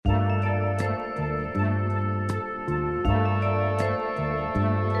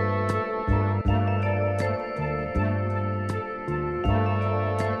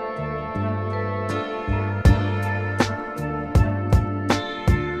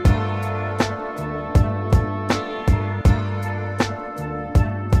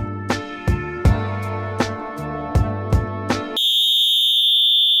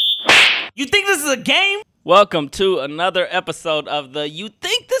Welcome to another episode of the You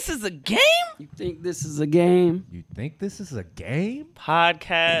Think This Is a Game? You think this is a game? You think this is a game?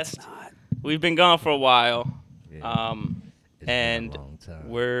 Podcast. It's not. We've been gone for a while. Yeah. It's And been a long time.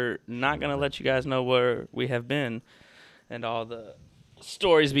 we're not going to let you guys know where we have been and all the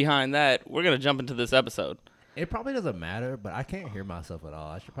stories behind that. We're going to jump into this episode. It probably doesn't matter, but I can't hear myself at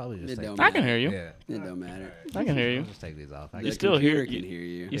all. I should probably just It take don't I can hear you. Yeah. It don't matter. I can hear you. I'll just take these off. You still hear- can hear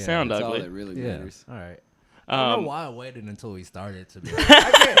you. You sound That's all ugly. that really Yeah. matters. All right. I don't Um, know why I waited until we started to be like,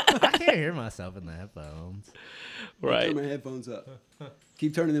 I can't hear myself in the headphones. Right. Turn my headphones up.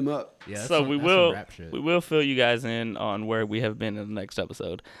 Keep turning them up. Yeah. So that's we some will rap shit. fill you guys in on where we have been in the next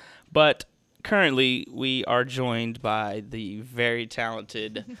episode. But currently we are joined by the very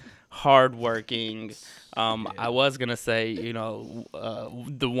talented, hardworking, I was going to say,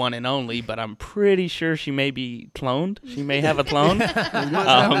 the one and only, but I'm pretty sure she may be cloned. She may have a clone.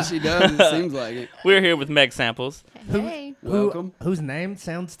 What she does, it seems like it. We're here with Meg Samples. Hey. Welcome. Whose name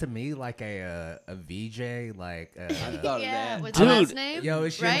sounds to me like a VJ, like I thought Yeah, of with that. the Dude. last name. yo,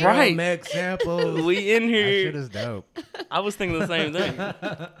 it's your right? girl, Right. Meg Samples. We in That here. shit is dope. I was thinking the same thing.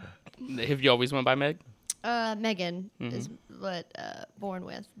 Have you always went by Meg? Megan is what born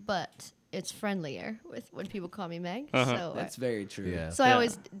with, but it's friendlier with when people call me Meg. Uh-huh. So That's very true. Yeah. so I Yeah.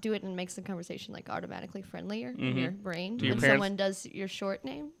 always do it and makes the conversation like automatically friendlier in your brain Do your when parents- someone does your short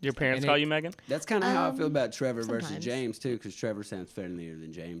name. Your parents And call it- you Megan? That's kind of how I feel about Trevor versus sometimes. James, too, because Trevor sounds friendlier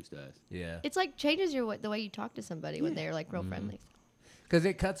than James does. Yeah. It's like changes the way you talk to somebody when they're like real friendly. Because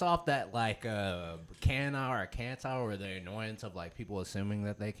it cuts off that like can I or can't I or the annoyance of like people assuming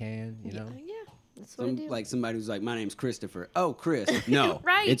that they can, you know? Yeah, that's what I do. Like somebody who's like, my name's Christopher. Oh, Chris. No,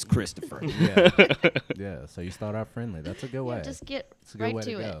 Right. it's Christopher. Yeah. Yeah. So you start off friendly. That's a good way. yeah, just get It's a good right way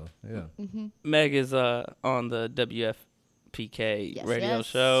to to it. go. Yeah. Meg is on the WFPK Yes, radio yes.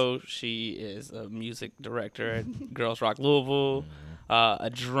 show. She is a music director at Girls Rock Louisville, a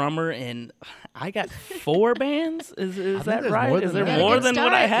drummer in, I got 4 bands. Is think that there's right? more Is than there that. more Good than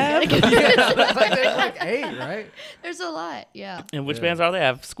what I start. have? It's like there's like 8, right? There's a lot. Yeah. And which Yeah. bands are they? I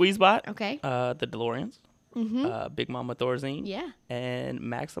have Squeezebot, Okay. the DeLoreans, Big Mama Thorzine, Yeah. and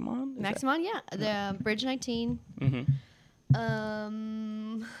Maximon. Maximon, yeah. The Bridge 19. Mm-hmm.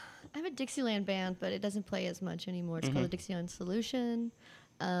 I have a Dixieland band, but it doesn't play as much anymore. It's called the Dixieland Solution.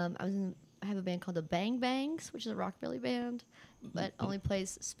 I have a band called the Bang Bangs, which is a rockabilly band, but only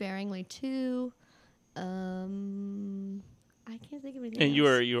plays sparingly too. I can't think of anything. And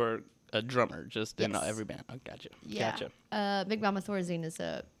else. you are a drummer, just in Yes. every band. Oh, gotcha. Yeah. Gotcha. Big Mama Thorzine is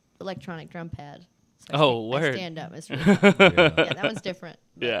a electronic drum pad. So Oh, I word. stand up. It's really fun. Yeah. Yeah, that one's different.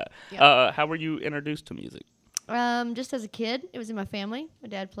 but Yeah. yeah. How were you introduced to music? Just as a kid, it was in my family. My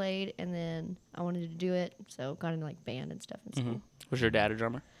dad played, and then I wanted to do it, so got into like band and stuff in school. Was your dad a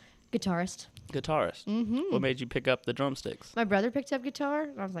drummer? Guitarist. Guitarist. Mm-hmm. What made you pick up the drumsticks? My brother picked up guitar,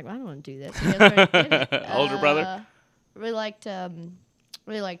 and I was like, well, I don't want to do this. He already did it. Older brother? Really liked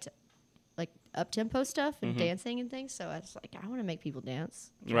like up tempo stuff and dancing and things. So I was like, I want to make people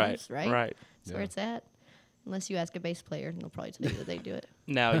dance. Drums, right? Right. That's where it's at. Unless you ask a bass player, and they'll probably tell you that they do it.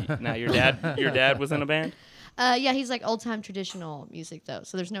 Now your dad was in a band? Yeah, he's like old time traditional music though,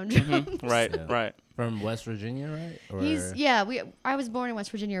 so there's no drums. Right, Yeah. right. From West Virginia, right? Or I was born in West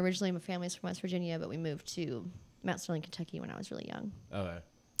Virginia originally. My family's from West Virginia, but we moved to Mount Sterling, Kentucky when I was really young. Okay.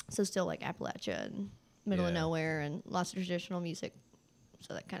 So still like Appalachia and middle of Yeah. nowhere and lots of traditional music.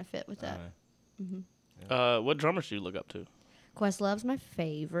 So that kind of fit with that. What drummers do you look up to? Questlove's my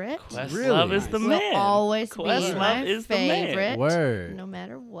favorite. Questlove is the Will man. always be Questlove my is the man. favorite. Word. No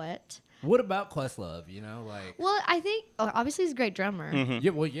matter what. What about Questlove? You know, like Well, I think obviously he's a great drummer.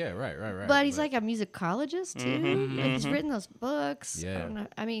 yeah, well, yeah, right. But he's like a musicologist too. Mm-hmm, Like he's written those books. Yeah. I don't know.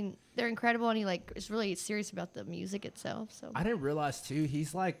 I mean, they're incredible, and he like is really serious about the music itself. So I didn't realize too.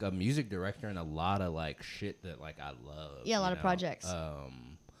 He's like a music director in a lot of like shit that like I love. Yeah, a you lot of know? projects.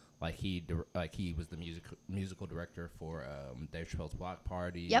 Like he was the musical director for Dave Chappelle's Block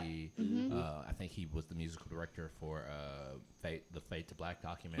Party. Yep. I think he was the musical director for the Fade to Black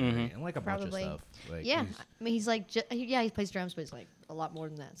documentary and like a bunch Probably. of stuff. Like, yeah, he's- I mean, he's like he plays drums, but he's like a lot more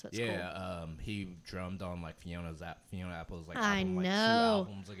than that. So it's cool. yeah, he drummed on like Fiona Apple's like I album, like, 2 know.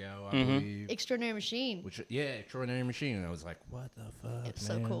 albums ago, I believe. Extraordinary Machine. Which Extraordinary Machine, and I was like, what the fuck? It's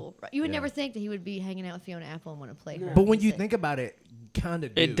so man? cool. Right. You would Yeah. never think that he would be hanging out with Fiona Apple and want to play her. But when you music. think about it, kind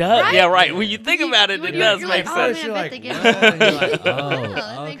of do. It does. Right? Yeah, right. When you think about it, When it you're- does you're make like, oh, sense. man, You're I like, bet they get what? And you're like, Yeah,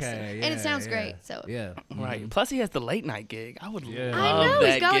 that oh, makes okay. sense. And it sounds great. So Yeah. Right. Plus, he has the late night gig. I would Yeah. love I know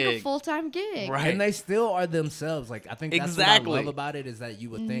that he's got gig. like a full-time gig. Right. And they still are themselves. Like I think that's Exactly. what I love about it is that you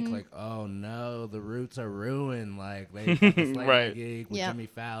would think Mm-hmm. like, oh no, the Roots are ruined. Like they got this late Right. night gig with Yeah. Jimmy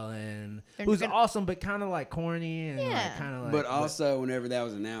Fallon, They're who's gonna- awesome, but kind of like corny and Yeah. like kind of like. But also, whenever that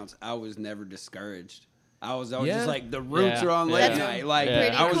was announced, I was never discouraged. I was always Yeah. just like, the Roots Yeah. are on late Yeah. night. Like,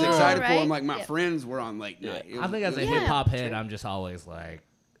 Pretty I was cool, excited for right? them. Like, my Yeah. friends were on late night. It I was- think as a it was- hip hop head, true. I'm just always like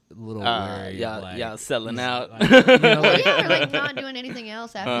a little Yeah, wary. of, like, selling out. like, you know, like, Yeah, or like not doing anything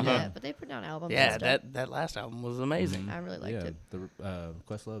else after that. But they put down albums. Yeah, and stuff. that last album was amazing. I really liked yeah, it. the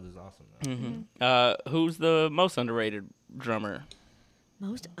Questlove is awesome. Though. Who's the most underrated drummer?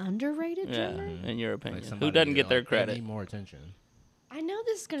 Most underrated Yeah, drummer? in your Like opinion, somebody who doesn't get that, their like, they credit? need more attention. I know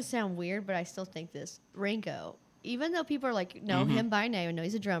this is gonna sound weird, but I still think this. Ringo. Even though people are like, know him by name and know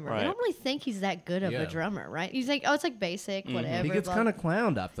he's a drummer, Right. they don't really think he's that good of Yeah. a drummer, right? He's like, oh, it's like basic, whatever. He gets blah- kind of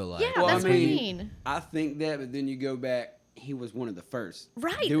clowned. I feel like. Yeah, Well, that's I what I mean, mean. I think that, but then you go back, he was one of the first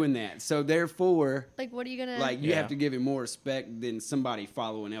Right. doing that. So therefore, Like, what are you gonna like you Yeah. have to give him more respect than somebody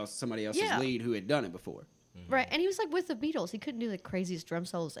following somebody else's Yeah. lead who had done it before. right? And he was like with the Beatles. He couldn't do the craziest drum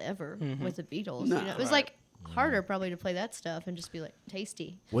solos ever with the Beatles. No. you know? It was Right. like harder probably to play that stuff and just be like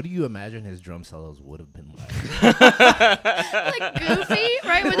tasty, What do you imagine his drum solos would have been like? like goofy,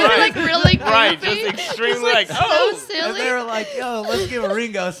 right? When they were like really goofy, Right, just extremely like, so oh, silly. And they were like, "Yo, let's give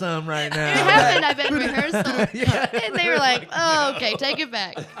Ringo some right It now." happened, I bet, in rehearsal. And they were like, oh, okay, take it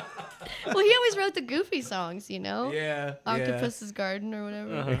back. Well, he always wrote the goofy songs, you know? Yeah. Octopus's Garden or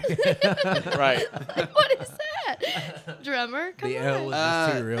whatever. right. What is that? Drummer? Come The L on. was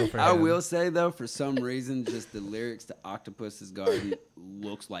just too real for him. I will say though, for some reason, just the lyrics to Octopus's Garden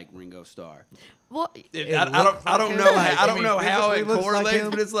looks like Ringo Starr. Well, I don't know. I don't know how it physically looks like correlates, him.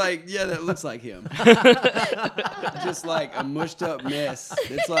 but it's like, yeah, that looks like him. Just like a mushed up mess.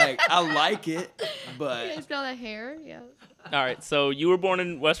 It's like I like it, but he's got that hair. Yeah. All right. So you were born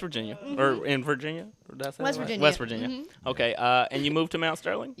in West Virginia or in Virginia? Or did I say West that right? Virginia. West Virginia. Mhm. Okay. And you moved to Mount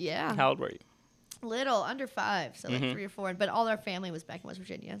Sterling? Yeah. How old were you? Little, under 5, so like 3 or 4. But all our family was back in West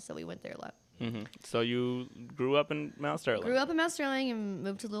Virginia, so we went there a lot. So you grew up in Mount Sterling. Grew up in Mount Sterling and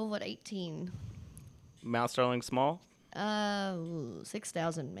moved to Louisville at 18. Mount Sterling small?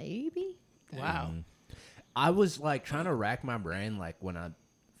 6,000 maybe. Wow. I was like trying to rack my brain, like when I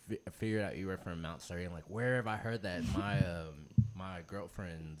figured out you were from Mount Sterling. Like, where have I heard that my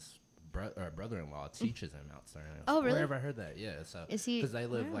girlfriend's brother-in-law teaches in Mount Sterling? I was Oh, like, really? Where have I heard that? Yeah. So Is he- because they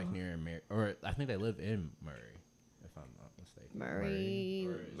live like wow. near or I think they live in Murray, if I'm not mistaken.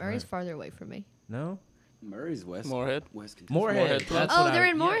 Murray's farther away from me. No. Murray's West. Moorhead? West Kentucky. Moorhead. That's Oh, what they're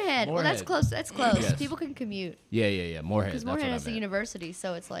I- in yeah, Moorhead. Well, that's Moorhead. close. That's close. Yes. People can commute. Yeah. Moorhead. Because That's what Moorhead I is a meant. university,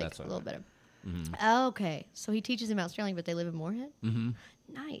 so it's like That's a what I little meant. better. Oh, okay. So he teaches in Mount Sterling, but they live in Moorhead? Mm-hmm.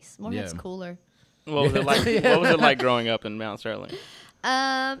 Nice. Moorhead's Yeah. cooler. What was it like? What was it like growing up in Mount Sterling?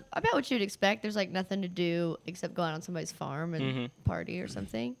 About what you'd expect. There's like nothing to do except go out on somebody's farm and party or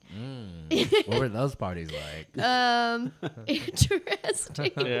something. What were those parties like?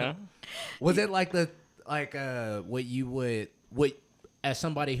 Interesting. Yeah. Was it like what you would as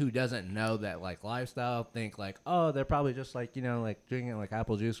somebody who doesn't know that like lifestyle think like, oh, they're probably just like, you know, like drinking like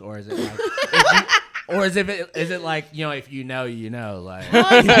apple juice, or is it like is it like, you know, if you know, like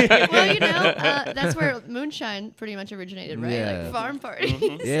Well, you know, that's where moonshine pretty much originated, right? Yeah. Like farm parties.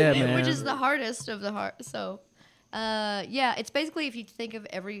 Yeah, man. Which is the hardest of the hard. So, yeah, it's basically if you think of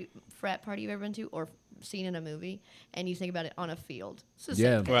every frat party you've ever been to or seen in a movie, and you think about it on a field. It's the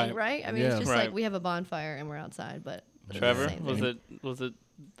Yeah. same thing, Right. right? I mean, Yeah. it's just Right. like we have a bonfire and we're outside, but it's the Trevor, same was thing. it the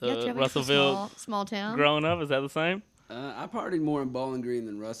Yeah, Trevor, it's a Russellville small town. growing up? Is that the same? I partied more in Bowling Green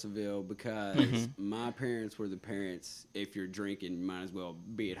than Russellville because my parents were the parents. If you're drinking, you might as well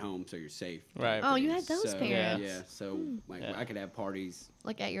be at home so you're safe. Right. Oh, you had those So, parents. Yeah. So like Yeah. I could have parties.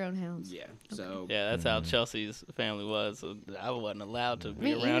 Like at your own house. Yeah. So Yeah, that's how Chelsea's family was. So I wasn't allowed to be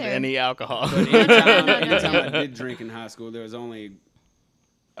Me around either. any alcohol. But anytime I did drink in high school, there was only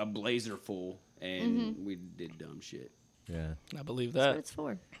a blazer full, and we did dumb shit. yeah. I believe That's what that. it's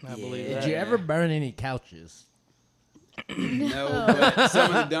for. I believe Yeah. that. Did you ever burn any couches? No, but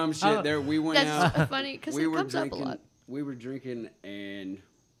some of the dumb shit there. We went That's out. funny because We it were comes up a drinking. lot. We were drinking and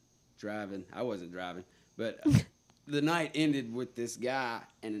driving. I wasn't driving, but the night ended with this guy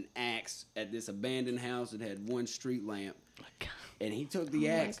and an axe at this abandoned house that had one street lamp, and he took the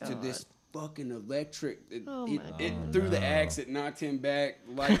Oh my axe to this fucking electric. Oh It my threw the axe. It knocked him back.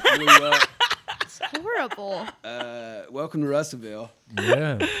 Light blew up. It's horrible. Welcome to Russellville.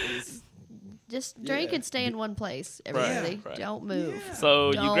 Yeah. Just drink Yeah. and stay in one place. Everybody, right. don't move. So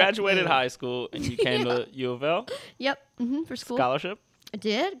you Don't graduated move. high school and you came to U of L Yep. For school. scholarship. I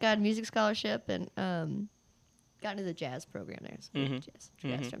did. Got a music scholarship and got into the jazz program there. So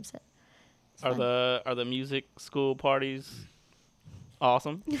jazz drum set. It's Are fun. the music school parties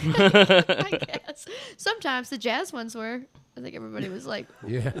awesome? I guess sometimes the jazz ones were. I think everybody was like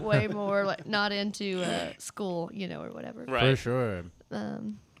Yeah. way more like not into school, or whatever. For Right. sure.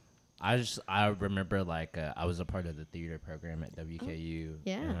 Um, I remember like I was a part of the theater program at WKU.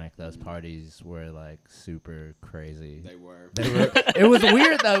 yeah. And like those parties were like super crazy. They were. It was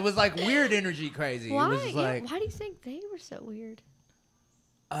weird though. It was like weird energy crazy. why? It was like Why do you think they were so weird?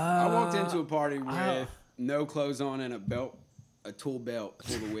 I walked into a party with no clothes on and a tool belt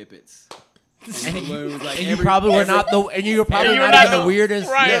full of whippets. And balloons, like and you probably were not the you were not not even the the- weirdest.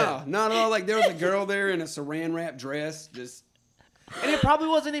 right. Yeah, not at all. Like there was a girl there in a saran wrap dress, just And it probably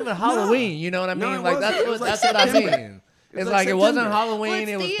wasn't even Halloween. You know what I No, mean? it like wasn't. that's It was what like that's what I September. mean. It was It's like like it wasn't September. Halloween. Well, it's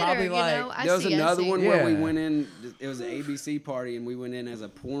it was theater, probably you like know? I there was see, another one where we Yeah. went in. It was an ABC party, and we went in as a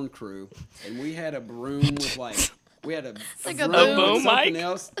porn crew, and we had a broom with like we had a like a broom boom with something mic?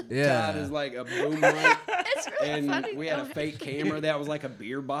 else Yeah. tied as like a boom mic, It's really and funny. we had a fake camera that was like a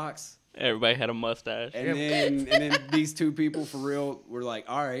beer box. Everybody had a mustache. And then these two people for real were like,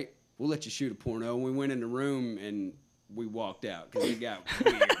 all right, we'll let you shoot a porno. And we went in the room and we walked out because it got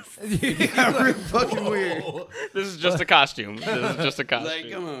weird. It got real fucking weird. This is just a costume. This is just a costume.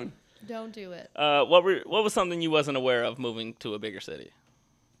 Like, come on. Don't do it. What was something you wasn't aware of moving to a bigger city?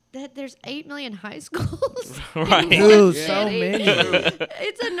 That there's 8 million high schools. Right. Dude, City. so many.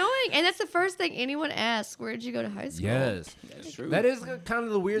 It's annoying, and that's the first thing anyone asks. Where did you go to high school? Yes. That's true. That is kind of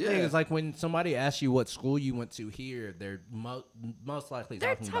the weird thing. Yeah. Is like when somebody asks you what school you went to here, they're most likely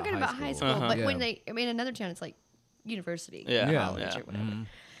They're talking, talking about high school, Uh-huh. but Yeah. when they, in another town, it's like university, Yeah. Yeah. college, Yeah. or whatever.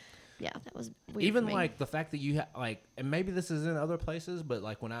 Yeah, that was weird Even for me. like the fact that you like, and maybe this is in other places, but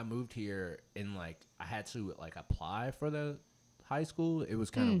like when I moved here and like I had to like apply for the high school, it was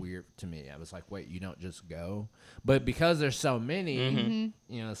kind of weird to me. I was like, wait, you don't just go? But because there's so many,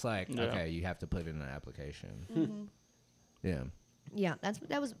 you know, it's like, Yeah. okay, you have to put in an application. Yeah. Yeah,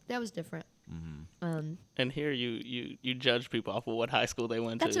 that was different. And here you judge people off of what high school they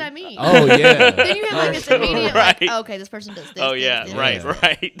went That's to. what I mean. Oh yeah. Then you have like this immediate, Right. like, oh, okay, this person does this. Oh this, yeah, this, right, this.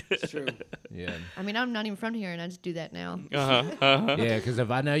 right. It's true. Yeah. I mean, I'm not even from here, and I just do that now. Yeah, because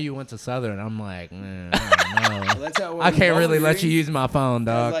if I know you went to Southern, I'm like, I don't know. Well, that's how it was I in can't really Bowling let you Green. use my phone,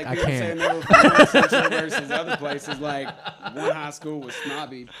 dog. Like I people saying can't. they were from Central versus other places. Like one high school was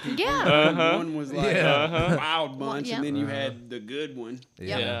snobby people. Yeah. and one was like Yeah. a wild bunch, yeah. and then you had the good one.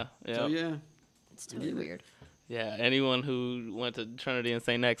 Yeah, yeah, So yeah, It's totally weird. yeah. Anyone who went to Trinity and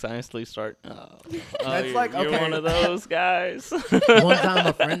St. X, I instantly start. That's you're, like, you're okay. one of those guys. One time,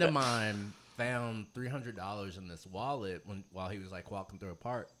 a friend of mine found $300 in this wallet while he was like walking through a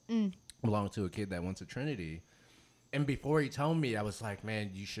park, belonged to a kid that went to Trinity. And before he told me, I was like,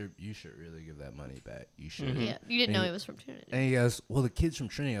 "Man, you should really give that money back. You should." Yeah, you didn't know it was from Trinity. And he goes, "Well, the kid's from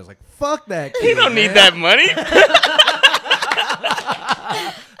Trinity." I was like, "Fuck that kid." You don't need man." that money.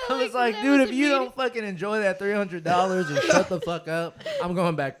 I was like, that "Dude, was if you don't immediate. fucking enjoy that $300 and shut the fuck up, I'm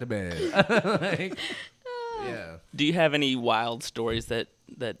going back to bed." Like, yeah. Do you have any wild stories that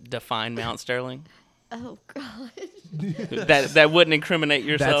define Mount Sterling? Oh God. that wouldn't incriminate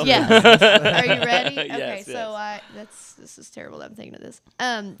yourself? Yeah. Are you ready? Okay, Yes, so yes. this is terrible that I'm thinking of this.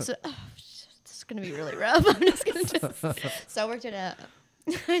 So this is gonna be really rough. I'm just gonna so I worked at a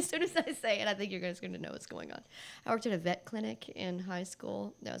as soon as I say it, I think you're just gonna know what's going on. I worked at a vet clinic in high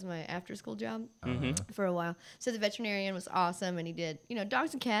school. That was my after school job for a while. So the veterinarian was awesome, and he did,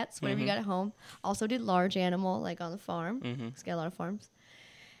 dogs and cats, whatever you got at home. Also did large animal, like on the farm. He's got a lot of farms.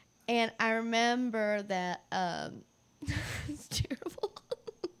 And I remember that it's terrible.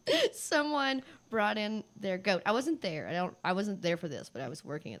 Someone brought in their goat. I wasn't there. I wasn't there for this, but I was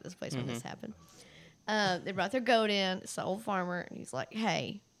working at this place when this happened. They brought their goat in. It's the old farmer, and he's like,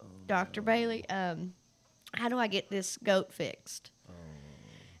 "Hey, Dr. Bailey, how do I get this goat fixed?"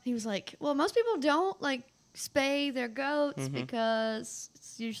 He was like, "Well, most people don't spay their goats because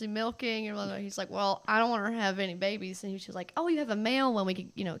it's usually milking and blah, blah. He's like, "Well, I don't want her to have any babies." And he was just like, "Oh, you have a male one we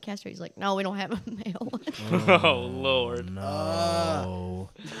could castrate." He's like, "No, we don't have a male one." Oh Lord. No.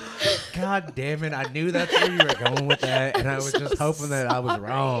 God damn it. I knew that's where you were going with that, and I was just hoping that I was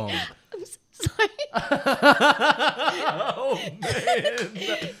wrong. I'm so sorry. Oh,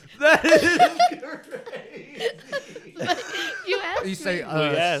 man. That is crazy. But you asked You say,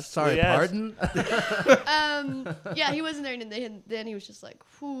 Yes, sorry, yes. pardon? Yeah, he wasn't there, and then he was just like,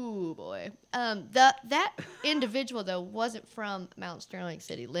 "Whoo, boy." That individual though wasn't from Mount Sterling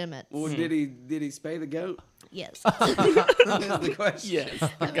city limits. Well, did he spay the goat? Yes. That's the question. Yes,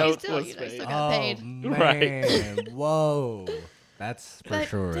 the I mean, goat still, was you know, fake. still got paid. Man. Right. Whoa. That's for But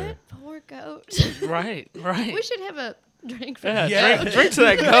sure. that poor goat. Right, right. We should have a drink for Yeah, that. Yeah. drink to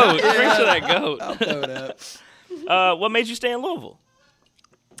that goat. Drink to that goat. I'll throw it up. What made you stay in Louisville?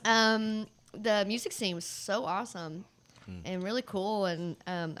 The music scene was so awesome and really cool, and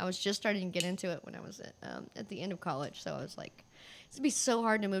I was just starting to get into it when I was at the end of college. So I was like, it'd be so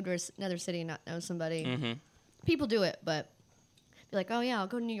hard to move to another city and not know somebody. Mm-hmm. People do it, but be like, oh yeah, I'll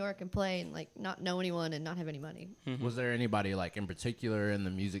go to New York and play and like not know anyone and not have any money. Was there anybody like in particular in the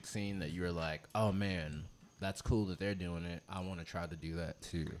music scene that you were like, oh man, that's cool that they're doing it. I want to try to do that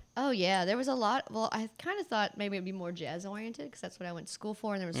too. Oh yeah, there was a lot. Well, I kind of thought maybe it'd be more jazz oriented because that's what I went to school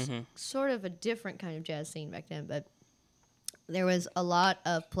for, and there was sort of a different kind of jazz scene back then. But there was a lot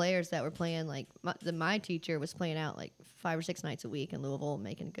of players that were playing. Like my teacher was playing out like 5 or 6 nights a week in Louisville,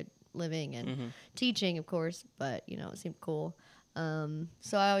 making a good living and teaching, of course. But you know, it seemed cool.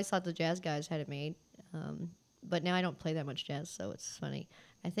 So I always thought the jazz guys had it made. But now I don't play that much jazz, so it's funny.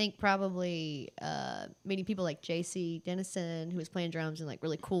 I think probably meeting people like J.C. Dennison, who was playing drums in like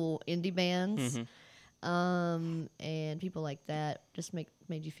really cool indie bands, and people like that just made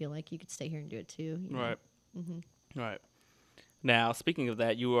you feel like you could stay here and do it too. You know? Right. Right. Now, speaking of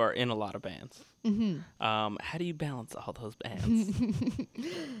that, you are in a lot of bands. How do you balance all those bands?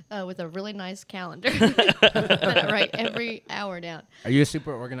 With a really nice calendar that I write every hour down. Are you a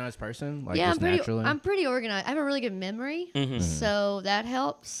super organized person? Like Yeah, just naturally? I'm pretty organized. I have a really good memory, so that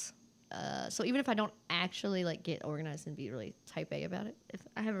helps. So even if I don't actually like get organized and be really type A about it, if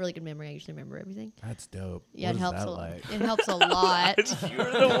I have a really good memory, I usually remember everything. That's dope. Yeah, What it is helps that a like? It helps a lot.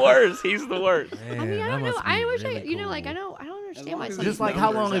 You're the worst. He's the worst. Man, I mean, I that don't know. must be I wish really I, you know, like I cool. don't understand long as myself. it's Just like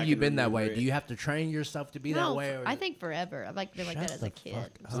how numbers, long I have you can been that remember way? it. Do you have to train yourself to be that way? Or I think forever. I've like been like that Shut as a the kid.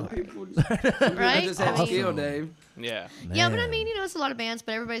 fuck Some up. people just, some people Right? just have I mean- skill, Dave. Yeah. Yeah, but I Man. mean, you know, it's a lot of bands,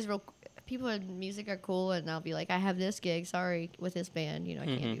 but everybody's real. People in music are cool, and I'll be like, I have this gig. Sorry, with this band, you know, I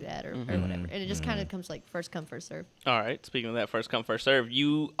can't do that or whatever. And it just kind of comes like first come, first serve. All right. Speaking of that, first come, first serve.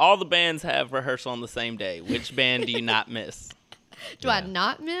 All the bands have rehearsal on the same day. Which band do you not miss? Do I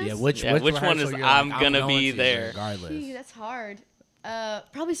not miss? Yeah, which Yeah, which one rehearsal is you're I'm like, gonna going be to there? regardless. Gee, that's hard.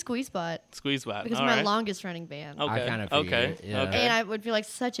 Probably Squeezebot Squeeze Bot. because All my right. longest running band. Okay. I kinda figured okay. it, yeah. Okay. And I would feel like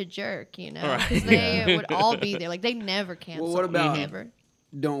such a jerk, you know, Right. because they would all be there. Like they never cancel. Well, what about- ever?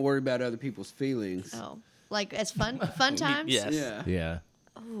 Don't worry about other people's feelings. Oh, like as fun times. Yes. Yeah. Yeah.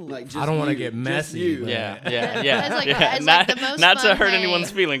 Ooh. Like just I don't want to you, get just messy. you. but- Yeah. That's like- yeah. that's not like the most not to fun hurt thing.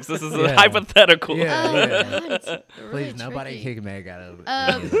 anyone's feelings. This is Yeah. hypothetical. Yeah. Oh, God, it's really Please, nobody tricky. kick Meg out of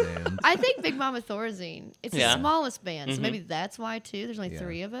Um, his band. I think Big Mama Thorazine. It's Yeah. the smallest band, so maybe that's why too. There's only Yeah.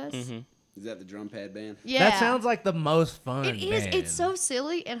 3 of us. Is that the drum pad band? Yeah, That sounds like the most fun. it is. band. It's so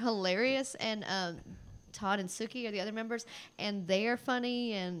silly and hilarious, and Todd and Suki are the other members, and they are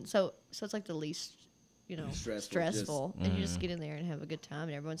funny, and so it's like the least. You know, Stressful, and you just get in there and have a good time,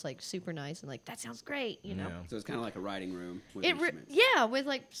 and everyone's like super nice and like that sounds great, you know. Yeah. So it's kind of like a writing room. With It instruments. yeah, with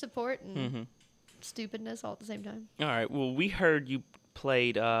like support and stupidness all at the same time. All right. Well, we heard you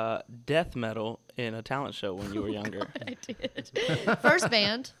played death metal in a talent show when you were younger. I did. First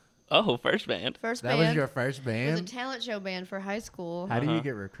band. Oh, first band. First That band. was your first It was a band? talent show band for high school. How do you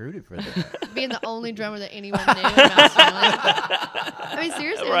get recruited for that? Being the only drummer that anyone knew in Mount Sterling. I mean,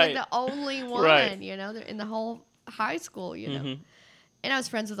 seriously, I was Right. like the only one, Right. you know, in the whole high school, you know. And I was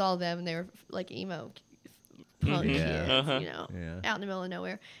friends with all of them, and they were like emo punk Yeah. kids, you know, Yeah. out in the middle of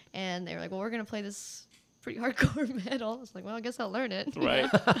nowhere. And they were like, well, we're going to play this pretty hardcore metal. I was like, well, I guess I'll learn it. Right.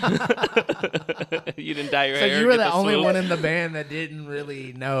 You didn't dye your So hair. you were get the only swoop? one in the band that didn't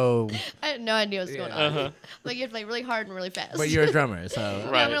really know, I had no idea what was going on. Uh-huh. Like, you have to play really hard and really fast. but you're a drummer, so Yeah,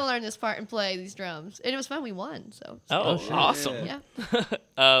 Right. I'm going to learn this part and play these drums. And it was fun. We won, so. Oh, shit. awesome.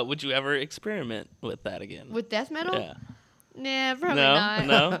 Yeah. Would you ever experiment with that again? With death metal? Yeah. Nah, probably No. not.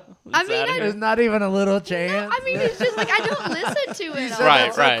 No. I It's mean, outta I- here? there's not even a little chance. I mean, it's just like I don't listen to it. You all. said Right,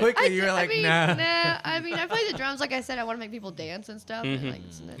 that so right. quickly, you were like, nah. I mean, I play the drums. Like I said, I want to make people dance and stuff. And like,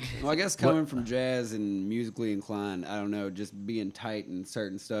 Well, I guess coming from jazz and musically inclined, I don't know, just being tight and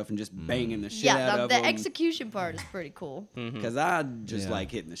certain stuff and just banging the shit out yeah, of the them. execution part is pretty cool. Because I just Yeah.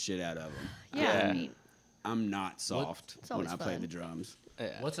 like hitting the shit out of them. Yeah, Yeah. I mean, I'm not soft It's when always I play fun. the drums.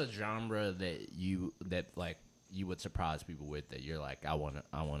 Yeah. What's a genre that like you would surprise people with that you're like, I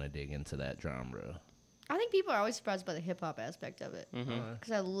wanna dig into that genre? I think people are always surprised by the hip hop aspect of it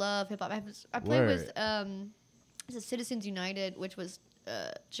because I love hip hop. I play Word. with It's a Citizens United, which was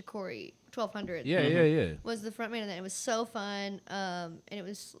Chicori 1200. Yeah. Was the front man of that. It was so fun, and it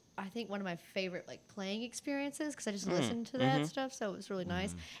was, I think, one of my favorite like playing experiences because I just listened to that stuff, so it was really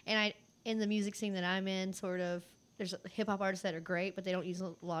nice. And in the music scene that I'm in, sort of, there's hip hop artists that are great, but they don't use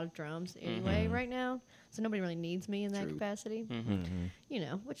a lot of drums anyway right now, so nobody really needs me in that capacity. You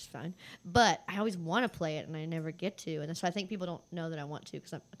know, which is fine. But I always want to play it, and I never get to, and so I think people don't know that I want to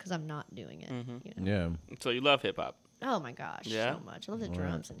because I'm not doing it. You know? Yeah. So you love hip hop. Oh my gosh, Yeah? so much. I love the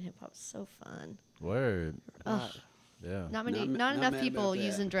drums and hip hop. It's so fun. Word. Ugh. Yeah. Not Not enough mad people about that.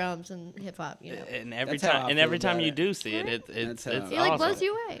 using drums and hip hop. You know, And every That's how I time, and feel every time about you it. do see it, it's That's how- it's it like awesome. blows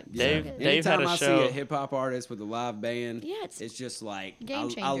you away. It's so Dave- good. Dave had Anytime a I show- see a hip hop artist with a live band, Yeah, it's just like game I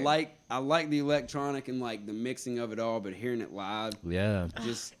changer. like the electronic and like the mixing of it all, but hearing it live, Yeah.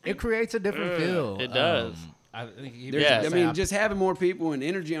 just It creates a different feel. It does. I think Yes. I mean, just having more people and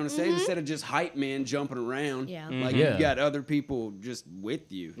energy on the stage instead of just hype men jumping around. Yeah. Like Yeah. you got other people just with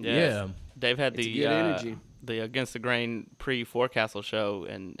you. Yes. Yeah. Dave had It's the good energy. the Against the Grain pre-Forecastle show,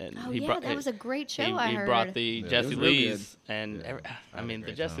 and Oh he yeah, brought that was a great show. he, I he heard. brought the it Jesse was real Lees, and Yeah. I Had a mean the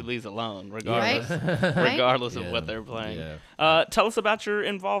great Jesse time. Lees alone, right? regardless Right? regardless of Yeah. what they're playing. Yeah. Tell us about your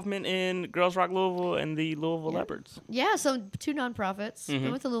involvement in Girls Rock Louisville and the Louisville Yeah. Leopards. Yeah, so two nonprofits. Mhm.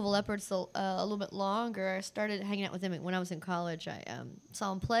 Been with the Louisville Leopards a little bit longer. I started hanging out with them when I was in college. I saw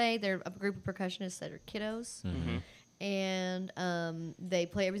them play. They're a group of percussionists that are kiddos, and they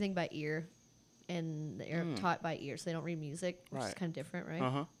play everything by ear, and they're taught by ear, so they don't read music, which is Right. kind of different, right?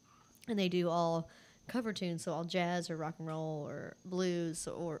 Uh-huh. And they do all cover tunes, so all jazz or rock and roll or blues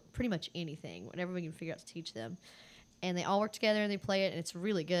or pretty much anything, whatever we can figure out to teach them. And they all work together and they play it, and it's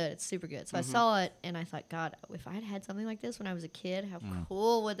really good. It's super good. So I saw it, and I thought, God, if I had something like this when I was a kid, how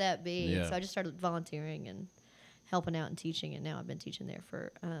cool would that be? Yeah. And so I just started volunteering and helping out and teaching, and now I've been teaching there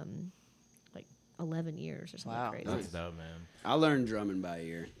for like 11 years or something Wow. crazy. That's dope, man. I learned drumming by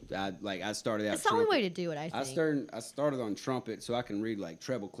ear. I started out. It's the only trumpet. way to do it, I think. I started on trumpet, so I can read like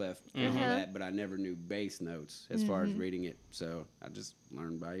treble clef and all that, but I never knew bass notes as far as reading it. So I just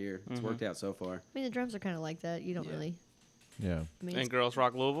learned by ear. It's worked out so far. I mean, the drums are kind of like that. You don't Yeah. really. Yeah. I mean, And Girls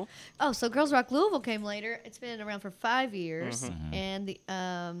Rock Louisville. oh, so Girls Rock Louisville came later. It's been around for 5 years, Mm-hmm. and the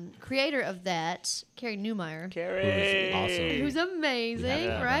creator of that, Carrie Newmeyer, Carrie. awesome. who's amazing,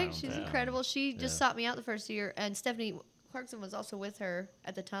 Yeah. right? Yeah. She's Yeah. incredible. She just Yeah. sought me out the first year, and Stephanie Clarkson was also with her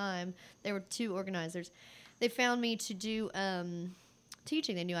at the time. They were two organizers. They found me to do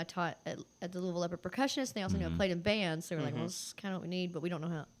teaching. They knew I taught at the Louisville Leopard percussionist. And they also knew I played in bands. So they were like, well, this is kind of what we need, but we don't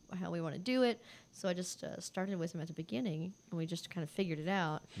know how we want to do it. So I just started with them at the beginning, and we just kind of figured it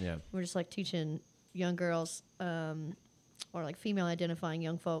out. Yeah. We're just like teaching young girls or like female identifying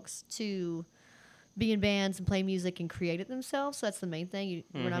young folks to be in bands and play music and create it themselves. So that's the main thing.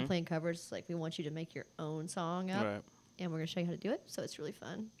 We're not playing covers. It's like we want you to make your own song up, Right. and we're going to show you how to do it. So it's really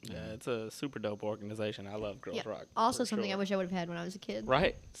fun. Yeah, it's a super dope organization. I love Girls Rock. Also for something I sure. wish I would have had when I was a kid.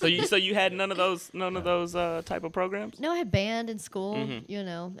 Right. So you had none of those type of programs. No, I had band in school, you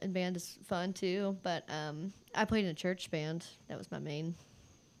know, and band is fun too. But I played in a church band. That was my main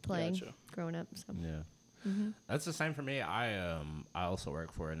playing Gotcha. growing up. So. Yeah. That's the same for me. I also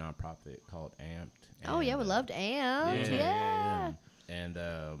work for a nonprofit called Amped. Oh yeah, we and, loved Amped. Yeah. And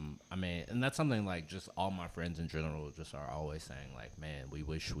I mean, and that's something like just all my friends in general just are always saying like, man, we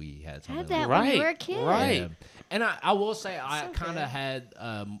wish we had something Had that like when you were a Right, kid. right. Yeah. And I will say I So kind good. of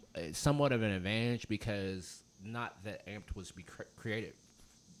had somewhat of an advantage because not that Amped was created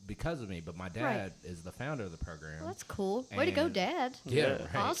because of me, but my dad is the founder of the program. Well, that's cool. Way to go, And- Dad. Yeah, Yeah.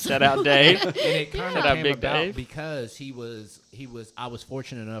 right. Awesome. Shout out Dave. And it kind of Shout out came Big about Dave. because I was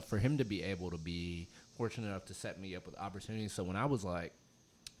fortunate enough for him to be able to be fortunate enough to set me up with opportunities. So when I was like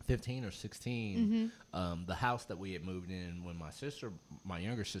 15 or 16, the house that we had moved in when my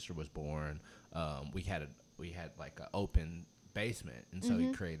younger sister was born, we had like an open basement, and so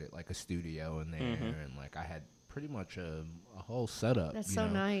he created like a studio in there, and like I had pretty much a whole setup. That's you so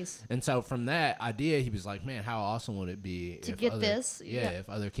know? nice. And so from that idea, he was like, "Man, how awesome would it be To if get other, this? Yeah, Yeah. if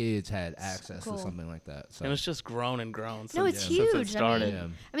other kids had access cool. to something like that." So And it's just grown and grown. No, since- it's since it huge. started. Yeah.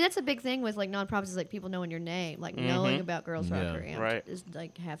 I mean, that's a big thing with like nonprofits is like people knowing your name, like knowing about Girls Rock Yeah. or Amped Right. is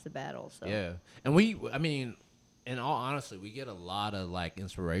like half the battle. So Yeah, and I mean, in all honesty, we get a lot of like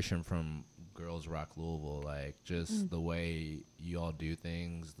inspiration from Girls Rock Louisville, like just the way you all do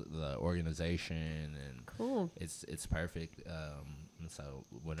things, the organization, and cool. it's perfect. And so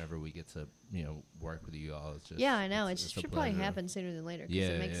whenever we get to work with you all, it's just Yeah, I know. It it's a should probably pleasure. happen sooner than later because Yeah,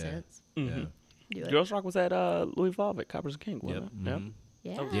 it makes yeah. sense. Yeah, Do it. Girls Rock was at Louisville at Coppers and King, wasn't yep, it? Yeah. mhm.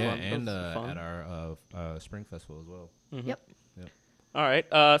 Yeah. That was yeah, fun. and That was fun. at our spring festival as well. Yep. Yep. All right.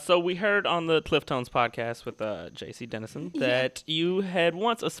 So we heard on the Cliff Tones podcast with J.C. Dennison that you had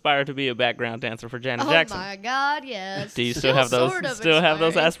once aspired to be a background dancer for Janet Jackson. Oh my God, yes. Do you still have those? Sort of Still have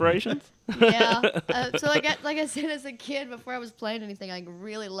those aspiring. aspirations? Yeah. So like I said, as a kid, before I was playing anything, I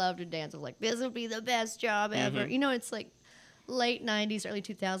really loved to dance. I was like, this would be the best job ever. You know, it's like late 90s, early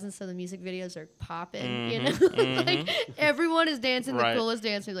 2000s, so the music videos are popping, you know? Like, everyone is dancing the coolest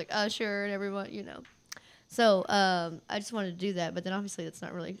dancer, like Usher and everyone, you know. So I just wanted to do that, but then obviously that's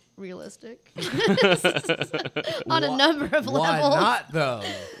not really realistic on a number of Why levels. not though?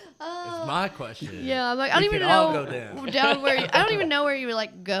 Is my question. Yeah, I'm like, I don't We even could all know go down where I don't even know where you would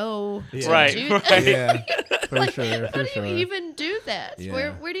like go. Yeah. to Right, do right. that. Yeah, for Like, sure, how for do sure. you even do that? Yeah.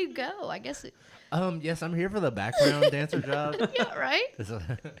 Where do you go? I guess. Yes, I'm here for the background dancer job. Yeah, right.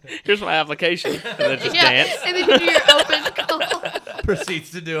 Here's my application. And then just Yeah, dance. and then you do your open call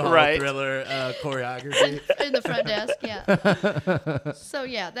Proceeds to do a whole Right. Thriller choreography. in the front desk. Yeah. So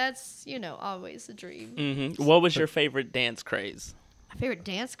yeah, that's always a dream. What was your favorite dance craze? My favorite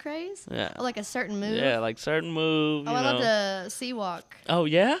dance craze? Yeah. Oh, like a certain move. Yeah, like certain move. Oh, you I love know. the sea walk. Oh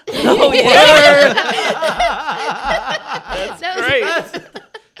yeah. Oh yeah. That was- Great.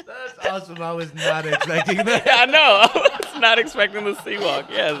 That's awesome. I was not expecting that. I know. I was not expecting the sea walk.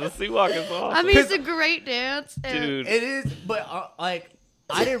 Yeah, the sea walk is awesome. I mean, it's a great dance. And Dude. It is, but like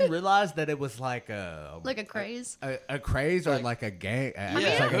I didn't realize that it was like a craze. a craze or like a gang. mean,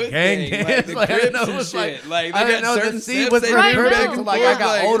 It's like a hood gang gang, dance. the Like, I didn't Crips know it and was shit. Like, I they didn't got know the certain C steps was they for do cribbing. back So and like I forth, got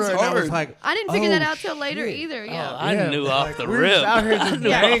like, older it's and I was hard. like, I didn't figure that oh, out till later shit. either. Yeah. I knew off like, the we're rip. just out here I just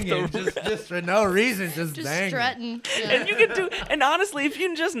knew off banging, the just for no reason, just Just banging. strutting. Yeah. And you can do, and honestly, if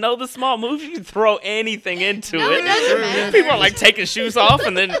you just know the small moves, you can throw anything into No, it doesn't matter. People are like taking shoes off,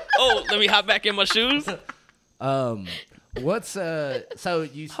 and then let me hop back in my shoes. What's so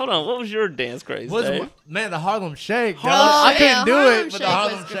you Hold on, what was your dance craze? was Dave? man the Harlem Shake? Oh, I couldn't yeah, do Harlem it, but Shake the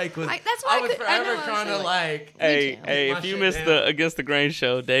Harlem was good. Shake was. That's why I was I forever know, I trying to feel like. Hey, too. hey! My If you shit missed down. the Against the Grain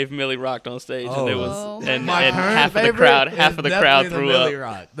show, Dave Millie rocked on stage, and it was Oh. and My current half of the favorite crowd, is half of the crowd definitely threw the Millie up.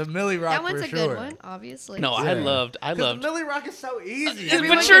 Rock. The Millie Rock That one's for a sure. good one, obviously. No, Yeah. I loved. Millie Rock is so easy.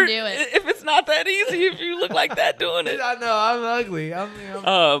 Everyone But can you're, do it. if it's not that easy, if you look like that doing it. I know I'm ugly. I'm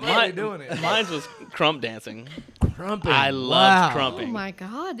barely doing it. Mine was crump dancing. Crumping. I loved Wow. crumping. Oh my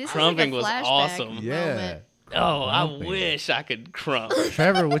God, this Crumping is was like a flashback awesome. Yeah. moment. Oh, I Crumping. wish I could crump.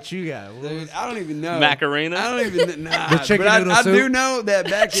 Trevor, what you got? What Dude, was- I don't even know. Macarena? I don't even nah. The chicken but noodle I do soup? know that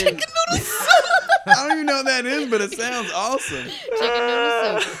back in. I don't even know what that is, but it sounds awesome. Chicken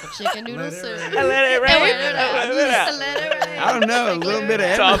noodle soup. Chicken noodle Let it soup. rain. I let it Let rain. it rain. I let it out. Let it rain. I don't know, a little bit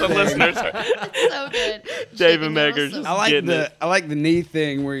of To all the everything. listeners, So good. Dave Chicken and Meg noodle are soup. just getting it. I like the knee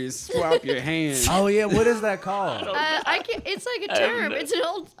thing where you swap your hands. Oh yeah, what is that called? I can't. It's like a I don't term. know. It's an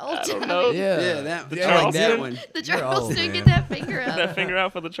old I don't time. know. Yeah, that The I like that Charleston? one. The You're Charleston, old, get man. that finger up. That finger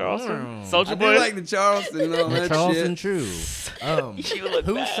out for the Charleston. Mm. Soldier I Boy. do like the Charleston and all The that Charleston shit. True. You look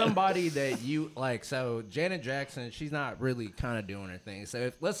Who's bad. somebody that you like? So Janet Jackson, she's not really kind of doing her thing. So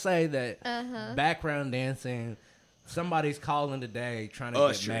if let's say that background dancing, somebody's calling today trying to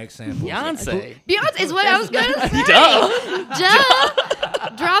Usher. get Meg Samples. Beyonce. Beyonce is what I was gonna say. Duh. Duh.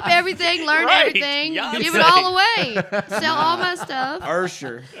 Drop everything, learn Right. everything, Beyonce. give it all away, sell all my stuff.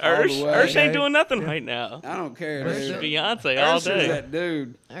 Ursher. all the way. Ursh ain't doing nothing right now. I don't care, It's dude. Beyonce all Ursher's day. that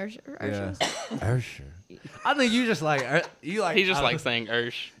dude. Ursher. Usher. I think you just like you like. He just I likes saying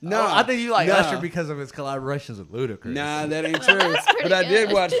Ursh. No, I think you like no. Usher because of his collaborations with Ludacris. Nah, that ain't true. pretty But I did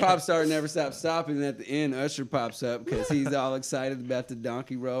good. watch Pop Star Never Stop Stopping, and at the end, Usher pops up because he's all excited about the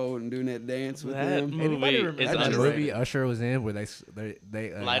donkey roll and doing that dance with That him. movie Anybody is remember That's that underrated. movie Usher was in where they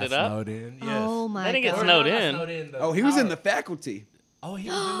Light got It Up? snowed in? Yes. Oh my They didn't get god. snowed not in. snowed in, Oh, he was in power- the faculty. Oh, he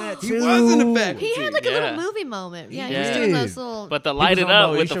was in that He too. was in the faculty. He had like a Yeah. little movie moment. Yeah, he was Yeah. doing those little But the Light was It on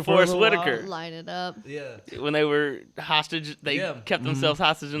Up with Moesha the for a Forrest little while. Whitaker. light it up. Yeah. When they were hostage, they Yeah. kept themselves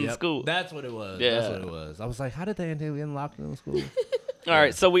hostage in the Yep. school. That's what it was. Yeah. That's what it was. I was like, how did they end up getting locked in school? All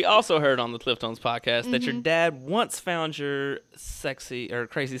right, so we also heard on the Cliff Tones podcast that your dad once found your sexy or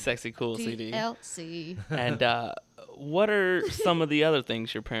crazy sexy cool CD. DLC. And what are some of the other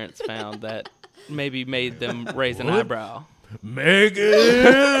things your parents found that maybe made them raise an eyebrow?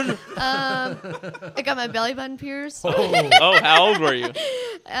 Megan. I got my belly button pierced. Oh, how old were you? I think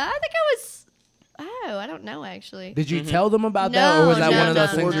I was. Oh, I don't know actually. Did you tell them about that, or was that No, one of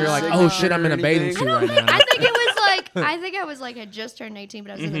those no, things where you're like, no. oh shit, I'm in a bathing suit right now? I think it was like I was like had just turned 18,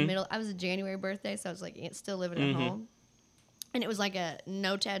 but I was in the middle. I was a January birthday, so I was like still living at home, and it was like a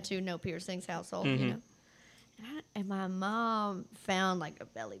no tattoo, no piercings household, you know. And my mom found like a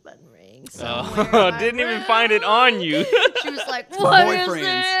belly button ring. somewhere in Oh, my didn't even room. find it on you. She was like, "What is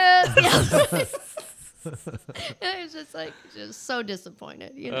boyfriends. this?" Yeah. It was just so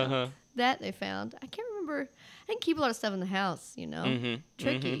disappointed, you know. That they found. I can't remember. I didn't keep a lot of stuff in the house, you know.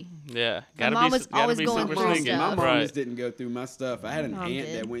 Tricky. Yeah. My mom was always going super through sneaky. stuff. My mom Right. just didn't go through my stuff. I had an Mom aunt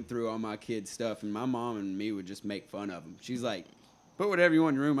did. that went through all my kids' stuff, and my mom and me would just make fun of them. She's like, put whatever you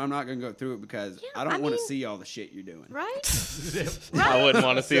want in your room. I'm not going to go through it because I don't want to see all the shit you're doing. Right? I wouldn't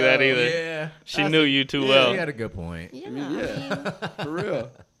want to see that either. Yeah. She knew you too You well. had a good point. Yeah. I mean, for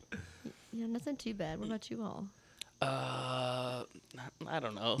real. Yeah, nothing too bad. What about you all? I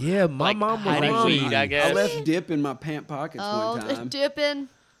don't know. Yeah, my Like mom was hiding actually- weed, I guess. I left dip in my pant pockets Oh, one time. dipping.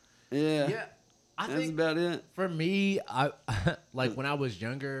 Yeah. Yeah. I That's think about it. for me, I like when I was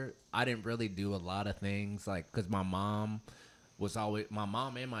younger, I didn't really do a lot of things like because my mom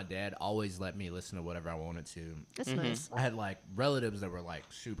and my dad always let me listen to whatever I wanted to. That's nice. I had like relatives that were like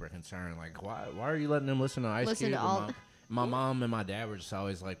super concerned, like why are you letting them listen to Ice Listen Cube? to all- And my mom and my dad were just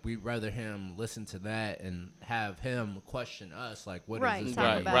always like, we'd rather him listen to that and have him question us, like what Right, is this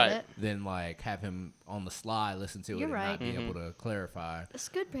talk mean? about Right. it. Than like have him on the sly listen to You're it and right. not be able to clarify. It's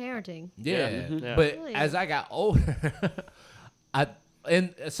good parenting. Yeah, Yeah. but Really as is. I got older,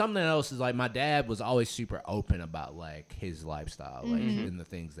 and something else is like my dad was always super open about like his lifestyle, like and the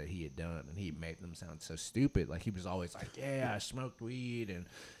things that he had done, and he made them sound so stupid. Like he was always like, "Yeah, I smoked weed, and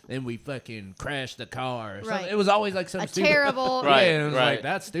then we fucking crashed the car." Or something. Right. It was always like some A stupid. terrible. Right. Yeah, and it was right. like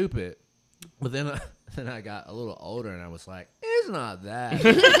that's stupid. But then I got a little older, and I was like, "It's not that."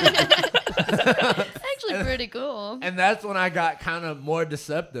 Actually, pretty cool. And that's when I got kind of more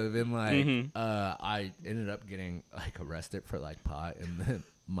deceptive and like I ended up getting like arrested for like pot, and then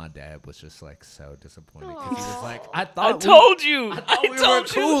my dad was just like so disappointed because he was like, I I thought told you. I thought we were told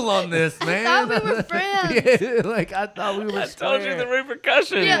you. cool on this, man. thought we were friends. Yeah, like I thought we were. I told you the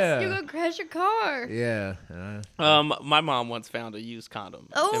repercussions. Yes, Yeah. you're gonna crash your car. Yeah, and My mom once found a used condom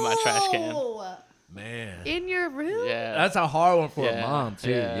in my trash can. Oh, man, in your room? Yeah. that's a hard one for Yeah, a mom too.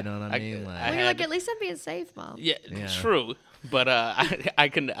 yeah. You know what I mean? I Like, Well, you're had- like, at least I'm being safe, Mom. Yeah, Yeah. true. But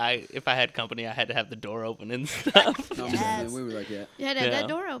if I had company, I had to have the door open and stuff. Oh, Yes. man, we were like that. You had to have Yeah. that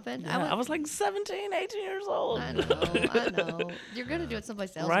door open. Yeah, I was like 17, 18 years old. I know. You're gonna do it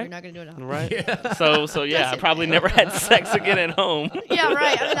someplace else. Right. You're not gonna do it at home. Right. So yeah, I Doesn't probably matter. never had sex again at home. Yeah,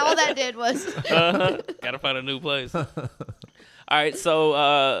 right. I mean, all that did was. Gotta find a new place. All right,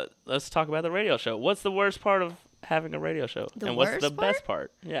 so let's talk about the radio show. What's the worst part of having a radio show? The and what's worst the best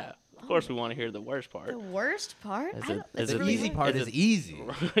part? Yeah. Of course we want to hear the worst part. The worst part? Is I it- don't, that's is it the really easy hard. part Is is it- easy.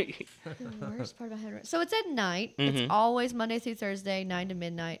 Right. The worst part about having so it's at night. It's always Monday through Thursday, 9 to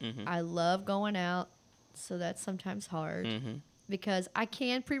midnight. I love going out, so that's sometimes hard because I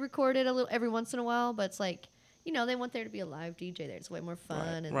can pre-record it a little every once in a while, but it's like they want there to be a live DJ there. It's way more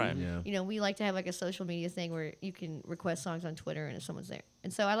fun, and Right. Yeah. we like to have like a social media thing where you can request songs on Twitter and if someone's there,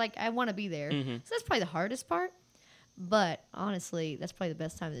 and so I want to be there. So that's probably the hardest part. But honestly, that's probably the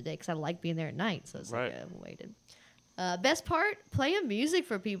best time of the day because I like being there at night. So it's Right. like waited. Best part, playing music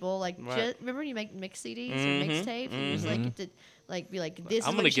for people. Like, Right. remember when you make mix CDs or mixtapes? And you just like get to be like, this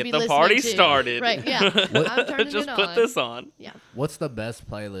I'm is gonna what you should get be the party listening to. started. Right? Yeah. I'm turning Just it put on. this on. Yeah. What's the best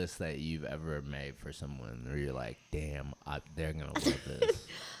playlist that you've ever made for someone where you're like, damn, they're gonna love this?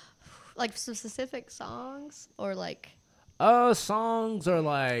 Like some specific songs or like. Songs or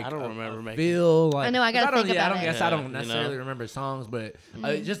like I don't remember making- feel like I know, I gotta think I about don't it. guess I Yeah, don't you necessarily know. remember songs, but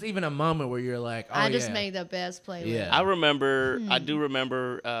just even a moment where you're like, oh, I just yeah. made the best playlist. Yeah. I do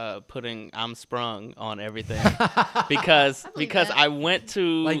remember putting "I'm Sprung" on everything because that. I went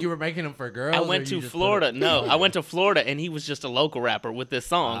to Like you were making them for girls. I or went you to just put Florida. it- No, I went to Florida and he was just a local rapper with this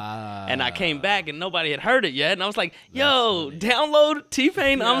song. And I came back and nobody had heard it yet. And I was like, yo, download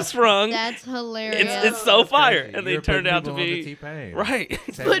T-Pain "I'm Sprung." That's hilarious. It's so fire. crazy. And they You're turned putting out to people on the be T-Pain. right.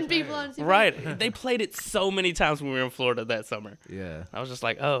 putting people on TV. Right. They played it so many times when we were in Florida that summer. Yeah. I was just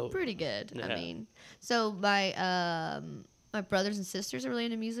like, oh. Pretty good. Yeah. I mean, so my brothers and sisters are really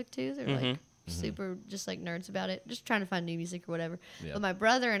into music too. They're like super just like nerds about it, just trying to find new music or whatever. Yeah. But my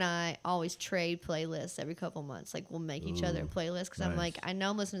brother and I always trade playlists every couple months. Like we'll make each other a playlist because I'm nice. like, I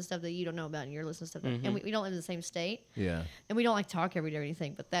know I'm listening to stuff that you don't know about and you're listening to stuff that, and we don't live in the same state. Yeah. And we don't like talk every day or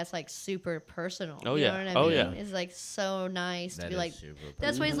anything, but that's like super personal. Oh, you yeah. know what I Oh, mean? yeah. It's like so nice to That be is like, super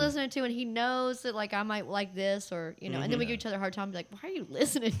that's what he's listening to, and he knows that like I might like this, or and then we give each other a hard time, be like, why are you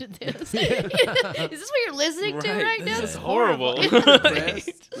listening to this? Is this what you're listening to Right. right This now? is horrible.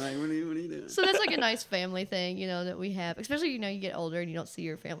 Depressed. Like, what are you doing? So that's like a nice family thing, that we have. Especially you get older and you don't see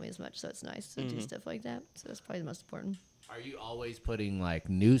your family as much, so it's nice to do stuff like that. So that's probably the most important. Are you always putting like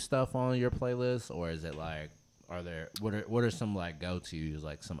new stuff on your playlist, or is it like, What are some like go tos,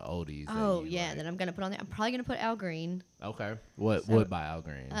 like some oldies? Oh that you yeah, like? that I'm gonna put on there. I'm probably gonna put Al Green. Okay. What by Al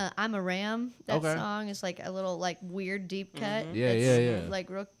Green? I'm a Ram. That Okay. song is like a little like weird deep cut. Yeah, that's, yeah. Like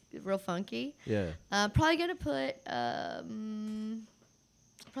real funky. Yeah. Probably gonna put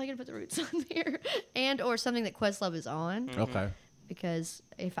the Roots on there, and or something that Questlove is on. Okay. Because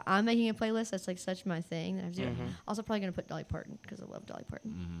if I'm making a playlist, that's like such my thing that I have to do. Also, probably gonna put Dolly Parton because I love Dolly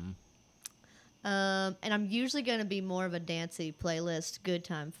Parton. And I'm usually gonna be more of a dancey playlist, good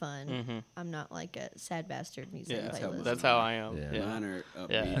time, fun. I'm not like a sad bastard music playlist. That's how I am. Yeah. Yeah. Mine are upbeat.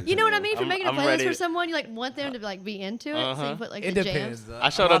 Yeah. You know what I mean? If you're making a I'm playlist ready for to- someone, you like want them to like be into it, so you put like It the depends. jams. I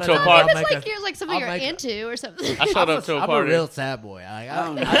showed up to a I party. mean, if it's like you're like something you're into or something. I showed up to a I'm a party. real sad boy.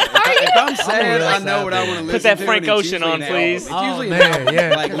 If I'm sad, real I know what I sad want to boy. listen to. that and Frank it's Ocean usually on, an please. album. It's Oh, usually man, an album.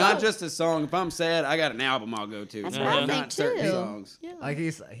 yeah. Like not just a song. If I'm sad, I got an album I'll go to. That's Not what I think certain too. songs. Yeah. Like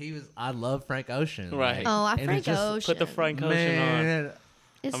he was. I love Frank Ocean. Right. Oh, I and Frank it's just- Ocean. Put the Frank Ocean on. Man,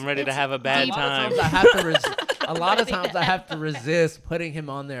 I'm ready to have a bad deep. time. I have to a lot of times I have to resist putting him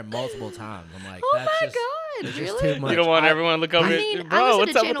on there multiple times. I'm like, Oh that's my just, God, it's really? just too much. You don't want I- everyone to look over I at mean, you. I Bro, listen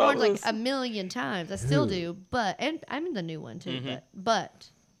what's to up with Channel all Orange like this? a million times. I still do, and I'm in the new one too. But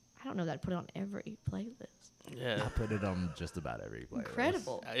I don't know that I put it on every playlist. Yeah. I put it on just about every playlist.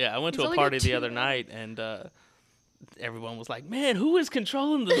 Incredible. Yeah, I went He's to a only party got the 2 other hours. night, and everyone was like, "Man, who is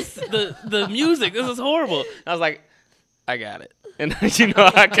controlling the music? This is horrible." I was like, "I got it," and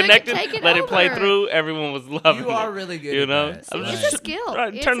I connected, take it let it play over. through. Everyone was loving it. You are really good. You at know, that. I'm It's just a skill.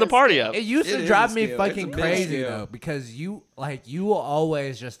 trying to It's turn the a party skill. up. It used It to is drive a me skill. fucking It's a big crazy skill. though, because you will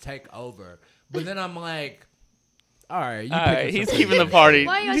always just take over. But then I'm like, all right, you All pick right, up he's some keeping the shit. party.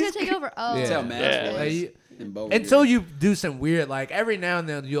 Why are you guys gonna take over? Oh, Yeah. That's how Matt Yeah. was. Like, you- in Bowling Until Green. you do some weird, like every now and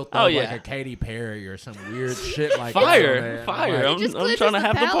then you'll throw Oh, like yeah. a Katy Perry or some weird shit like that on Fire, there. fire! I'm I'm, just I'm cleanses trying to the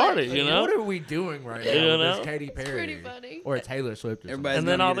have the palate. party. like, You know, what are we doing right now You with know? this Katy Perry pretty funny. or Taylor Swift? Or Everybody's and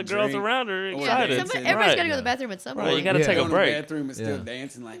then gonna all get the a girls drink. around are Yeah, excited. somebody- Everybody's Right. gotta go to the bathroom at some Right, point. you gotta Yeah. take Go a to the break. bathroom and still Yeah.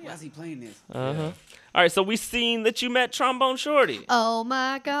 dancing like, why's he playing this? Uh-huh. All right, so we seen that you met Trombone Shorty. Oh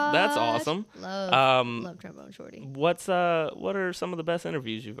my God. That's awesome. Love Trombone Shorty. What are some of the best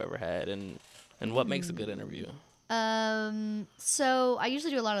interviews you've ever had, and what makes a good interview? So I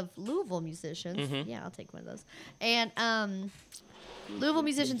usually do a lot of Louisville musicians. Mm-hmm. Yeah, I'll take one of those. And Louisville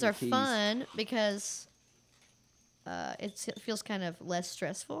musicians are keys. fun because it feels kind of less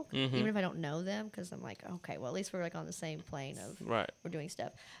stressful, Mm-hmm. even if I don't know them, because I'm like, okay, well, at least we're like on the same plane of Right. we're doing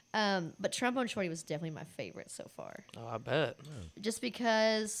stuff. But Trombone Shorty was definitely my favorite so far, Oh, I bet. just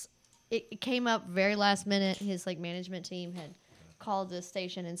because it came up very last minute. His like management team had called the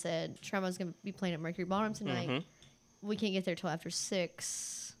station and said Trombone's gonna be playing at Mercury Ballroom tonight. Mhm. We can't get there till after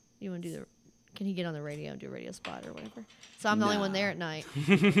 6. You want to do the? Can he get on the radio and do a radio spot or whatever? So I'm the only one there at night.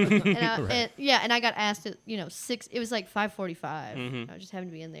 and I got asked at 6. It was like 5:45. Mhm. I just happened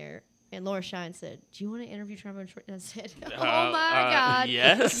to be in there, and Laura Shine said, "Do you want to interview Trombone Shorty?" And I said, "Oh Uh, my God,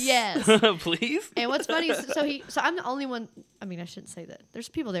 Yes. yes." Please. And what's funny is, so I'm the only one. I mean, I shouldn't say that. There's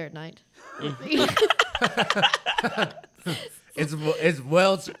people there at night. It's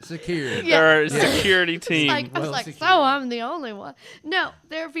well secured. Yeah. There are a security team. I was well like, secured. so I'm the only one. No,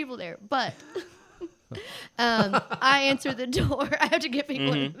 there are people there, but I answer the door. I have to get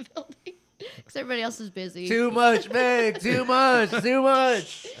people in the building because everybody else is busy. Too much, Meg. Too much. Too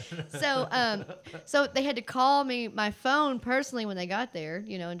much. So they had to call me my phone personally when they got there,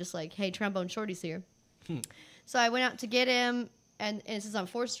 and just like, hey, Trombone Shorty's here. So I went out to get him, and this is on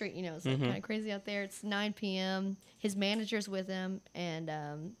 4th Street. It's like kind of crazy out there. It's 9 p.m. His manager's with him, and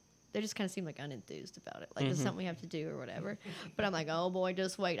they just kind of seem like unenthused about it. Like, this is something we have to do or whatever. But I'm like, oh, boy,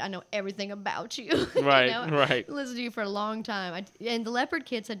 just wait. I know everything about you. Right, right. I listened to you for a long time. And the Leopard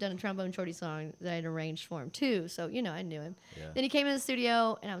Kids had done a Trombone Shorty song that I had arranged for him, too. So, I knew him. Yeah. Then he came in the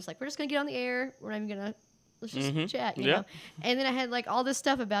studio, and I was like, we're just going to get on the air. We're not even going to. Let's just chat, you Yeah. know? And then I had, like, all this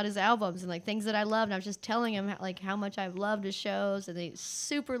stuff about his albums and, like, things that I loved. And I was just telling him, how much I've loved his shows. And they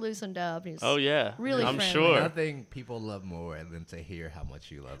super loosened up. And he was Oh yeah. really I'm friendly. sure. Nothing people love more than to hear how much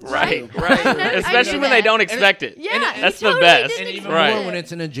you love them. Right, I right. know- I Especially knew when they that. don't expect it. Yeah, he That's the totally best. didn't And even Right. more when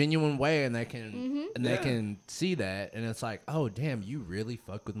it's in a genuine way, and they can see that, and it's like, oh damn, you really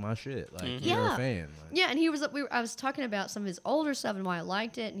fuck with my shit. Like you're Yeah. a fan. Like, Yeah, and he was. I was talking about some of his older stuff and why I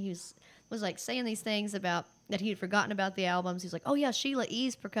liked it, and he was like saying these things about that he had forgotten about the albums. He's like, "Oh yeah, Sheila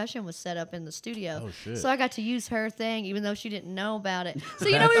E.'s percussion was set up in the studio, Oh, shit. so I got to use her thing, even though she didn't know about it. So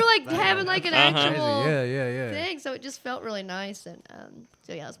we were like having like an actual yeah. thing. So it just felt really nice, and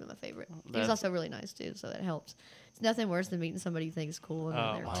so yeah, that's been my favorite. He was That's- also really nice too, so that helps. It's nothing worse than meeting somebody you think is cool and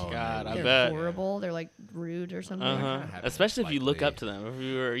Oh then my they're, God, I they're bet. horrible. They're like rude or something. Especially if you look likely. up to them. If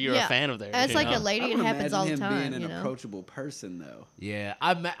you're a Yeah. fan of theirs. And it's you like know? a lady. I It would happens all the imagine him time. being You an know. approachable person, though. Yeah,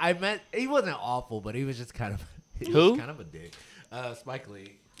 I met. He wasn't awful, but he was just kind of. He Who? was kind of a dick. Spike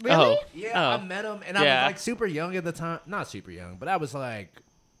Lee. Really? Oh. Yeah, Oh. I met him, and I Yeah. was like super young at the time. Not super young, but I was like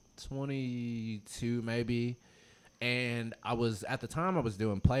 22 maybe. And I was at the time I was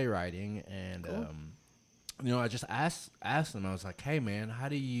doing playwriting, and I just asked him. I was like, "Hey man, how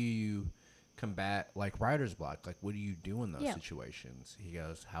do you combat like writer's block? Like, what do you do in those situations?" He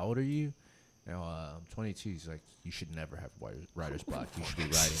goes, "How old are you?" I'm 22. He's like, "You should never have writer's block. You should be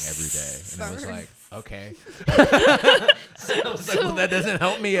writing every day." And I was like, "Okay." I was like, "Well, that doesn't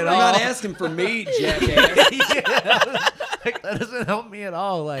help me at You're all." not asking for me, jackass. Yeah. Like, that doesn't help me at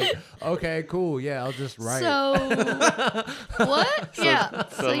all. Like, okay, cool. Yeah, I'll just write. So what? Yeah.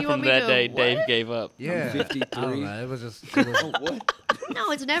 So you from want me that to day, what? Dave gave up. Yeah. I'm 53. I don't know. It was just. It was, Oh, what? No,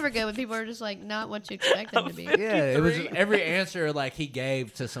 it's never good when people are just like not what you expect them to be. yeah, it was just, every answer like he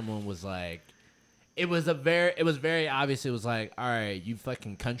gave to someone was like. It was very obvious. It was like, all right, you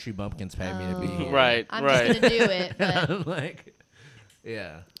fucking country bumpkins paid me to be here. Right, I'm right. just gonna do it, but I'm like,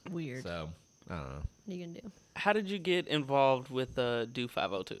 yeah. weird. So I don't know. What are you gonna do? How did you get involved with Do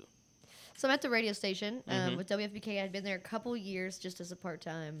 502? So I'm at the radio station with WFPK. I'd been there a couple years just as a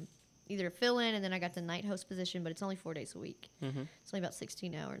part-time, either a fill-in, and then I got the night host position, but it's only 4 days a week. It's only about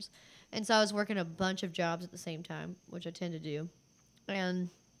 16 hours. And so I was working a bunch of jobs at the same time, which I tend to do. And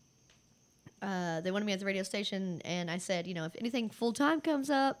they wanted me at the radio station, and I said, if anything full-time comes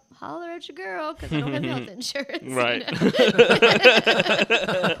up, holler at your girl, because I don't have health insurance. Right.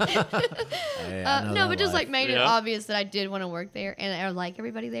 No, but just like made it Yeah. obvious that I did want to work there, and I like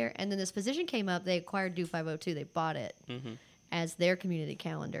everybody there. And then this position came up. They acquired Do 502. They bought it as their community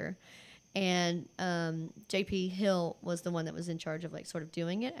calendar. And JP Hill was the one that was in charge of like sort of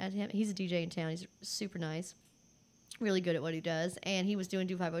doing it at him. He's a DJ in town. He's super nice. Really good at what he does, and he was doing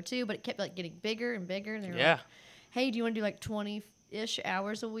Do 502, but it kept like getting bigger and bigger. And they were like, "Hey, do you want to do like 20-ish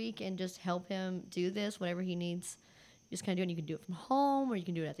hours a week and just help him do this, whatever he needs? Just kind of do it. And you can do it from home, or you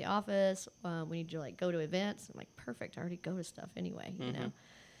can do it at the office. We need you to like go to events." I'm like, "Perfect. I already go to stuff anyway, you know."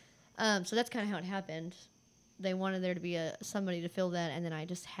 So that's kind of how it happened. They wanted there to be somebody to fill that, and then I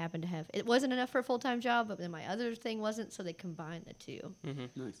just happened to have. It wasn't enough for a full-time job, but then my other thing wasn't, so they combined the two,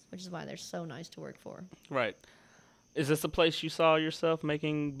 Nice. which is why they're so nice to work for. Right. Is this a place you saw yourself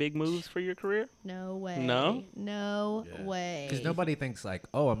making big moves for your career? No way. No? No way. Because nobody thinks like,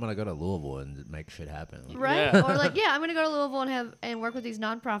 oh, I'm gonna go to Louisville and make shit happen. Like, Right? Yeah. Or like, I'm gonna go to Louisville and work with these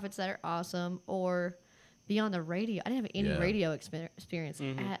nonprofits that are awesome, or be on the radio. I didn't have any radio experience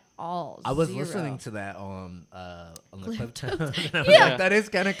at all. I was Zero. listening to that on the Clifton. Yeah. Like, that is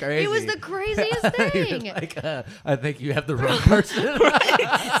kind of crazy. It was the craziest thing. Like, I think you have the wrong person.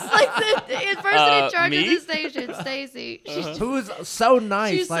 Like the person in charge me? of the station, Stacy. Who is so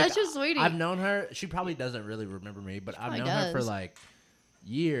nice. She's like, such a sweetie. I've known her. She probably doesn't really remember me, but I've known probably her for does. like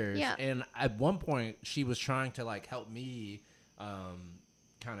years. Yeah. And at one point, she was trying to like help me,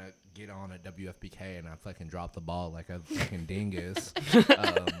 kind of get on at WFPK, and I fucking dropped the ball like a fucking dingus.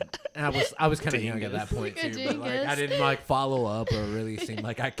 And I was kind of young at that point Like a too, but like dingus. I didn't like follow up or really seem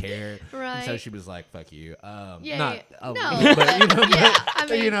like I cared. Right. And so she was like, "Fuck you." No, but, I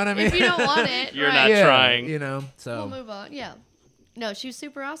mean, you know what I mean? If you don't want it, You're right, not trying. You know, so we'll move on. Yeah. No, she was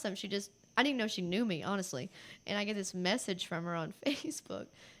super awesome. I didn't even know she knew me, honestly. And I get this message from her on Facebook.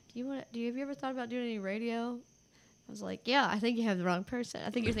 Have you ever thought about doing any radio? I was like, yeah, I think you have the wrong person. I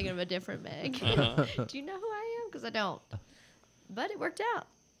think you're thinking of a different Meg. Do you know who I am? Because I don't. But it worked out.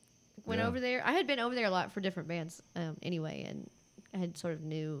 Went over there. I had been over there a lot for different bands anyway, and I had sort of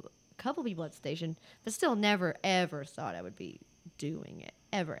knew a couple people at the station, but still never, ever thought I would be doing it.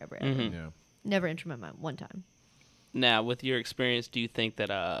 Ever, ever, ever. yeah. Never entered my mind one time. Now, with your experience, do you think that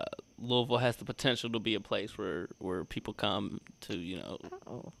Louisville has the potential to be a place where people come to,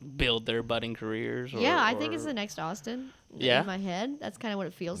 build their budding careers? Yeah, I think it's the next Austin. Yeah? In my head, that's kind of what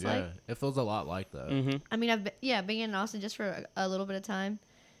it feels Yeah, like. it feels a lot like that. Mm-hmm. I mean, being in Austin just for a little bit of time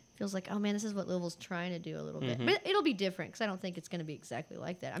feels like, oh man, this is what Louisville's trying to do a little bit. But it'll be different because I don't think it's going to be exactly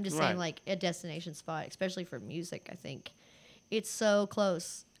like that. I'm just saying, Right. like a destination spot, especially for music. I think it's so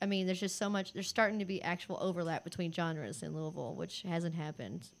close. I mean, there's just so much. There's starting to be actual overlap between genres in Louisville, which hasn't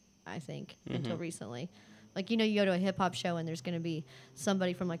happened, I think, until recently. Like, you go to a hip hop show and there's going to be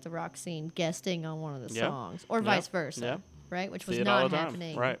somebody from like the rock scene guesting on one of the Yeah. songs, or Yeah. vice versa, Yeah. right? Which See was it all not the time.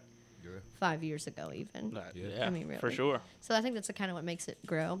 happening Right. 5 years ago, even. Yeah, I mean, really. for sure. So I think that's kind of what makes it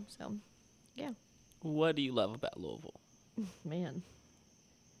grow. So, yeah, What do you love about Louisville? man.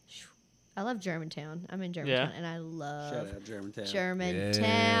 I love Germantown. I'm in Germantown, and I love Shout out Germantown.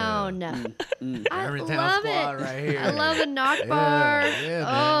 Germantown. I Germantown love squad it. right here. I love a knock bar. Yeah, man.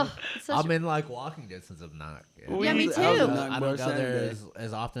 Oh, it's such I'm in like walking distance of knock. Yeah, me too. I don't Knock go bar there Saturday.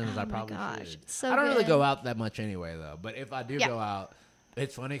 as often as I Oh my probably gosh, should. it's so I don't really good. go out that much anyway, though. But if I do Yeah. go out,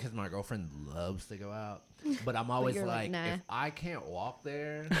 it's funny because my girlfriend loves to go out. But I'm always you're like, like, nah. if I can't walk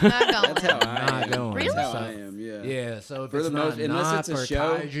there, Not going. That's how I not am. going. Really? That's how So- I am. Yeah. yeah. So if For it's the not most, unless it's knock a or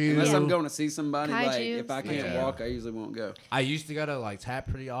show, kaiju, unless I'm going to see somebody, like Kaiju, if I can't yeah. walk, I usually won't go. I used to go to like Tap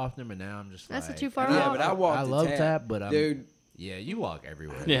pretty often, but now I'm just That's like, too far and off. Yeah, but I walk. I to love Tap, Tap, but I'm, dude. yeah, you walk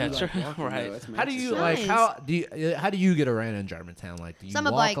everywhere. Yeah, you sure. like walking, Right. though. That's How do you Nice. like how do you get around in Germantown? Like, do you So I'm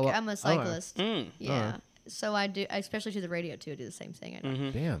a walk bike. lot? I'm a cyclist. Yeah. Alright. So I do, especially to the radio too. I do the same thing. I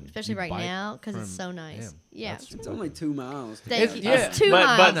know. Damn. Especially you right bike now because it's from- so nice. damn, Yeah. that's- It's only 2 miles. Thank you. yeah. It's 2 But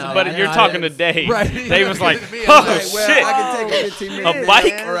miles. know, but I you're know, talking to that's- Dave. right. Dave was like, Me, I'm oh like, Well, shit. I can take a 15 minute A bike?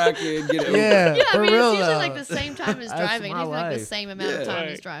 nap, or I could get it. Yeah, Yeah, I for mean, real it's usually though. like the same time as That's driving. It's my usually like the life. same amount of Yeah. time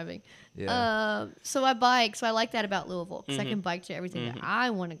as Right. driving. Yeah. So I bike. So I like that about Louisville because I Mm-hmm. can bike to everything that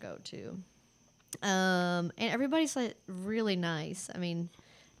I want to go to. And everybody's like really nice. I mean,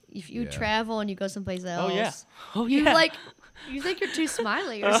 if you Yeah. travel and you go someplace else, Oh yeah. Oh you yeah. like. You think you're too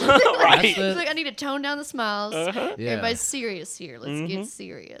smiley or something. Right. It's like I need to tone down the smiles. Yeah. Everybody's serious here. Let's get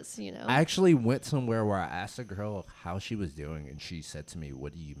serious, you know. I actually went somewhere where I asked a girl how she was doing, and she said to me,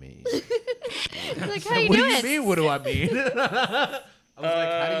 "What do you mean?" Like, how you what doing? do you mean? What do I mean? I was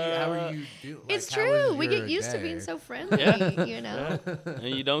like, how are you doing? It's Like, how true. was We get your used to day? being so friendly, Yeah. you know.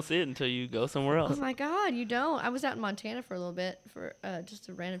 And you don't see it until you go somewhere Oh else. my God, you don't. I was out in Montana for a little bit for just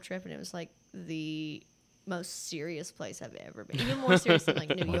a random trip, and it was like the most serious place I've ever been. Even more serious than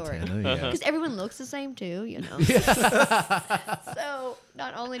like New York. Montana, yeah. Because everyone looks the same too, you know. So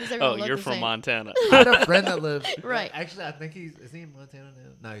not only does Oh, everyone look you're the from same, Montana. I had a friend that lived. Right. Actually, I think is he in Montana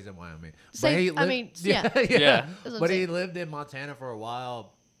now? No, he's in Wyoming. Same- But he I lived, mean, yeah. Yeah. That's what I'm But he saying. lived in Montana for a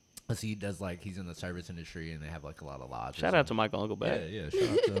while. Cause he does like he's in the service industry and they have like a lot of lodges. Shout out to Michael Uncle Yeah, Bat. yeah, shout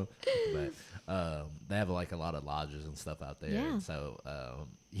out to him. But they have like a lot of lodges and stuff out there. Yeah. And so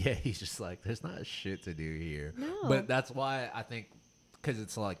yeah, he's just like, there's not shit to do here. No. But that's why I think, because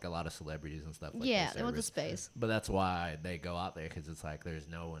it's like a lot of celebrities and stuff. Like Yeah, they they want the service. space. But that's why they go out there because it's like there's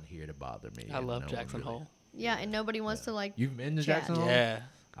no one here to bother me. I and love no one Jackson really- Hole. Yeah, and nobody wants to like. You've been to Chat. Jackson Hole? Yeah.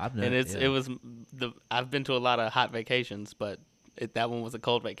 I've And never. it was I've been to a lot of hot vacations, but that one was a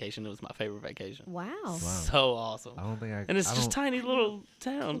cold vacation. It was my favorite vacation. Wow. So awesome. I don't think I. And it's I just don't- tiny little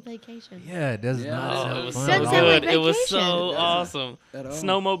town. Vacation. Yeah, it does Yeah. not. Oh, sound it was fun. so Doesn't sound like good. It was vacation. so Doesn't. awesome. At all.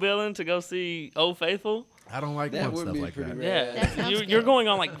 Snowmobiling to go see Old Faithful. I don't like That fun would stuff be like pretty that. rad. Yeah, That sounds you're good. going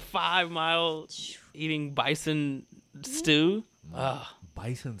on like 5 mile eating bison stew.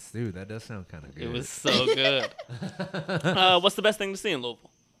 Bison stew. That does sound kind of good. It was so good. What's the best thing to see in Louisville?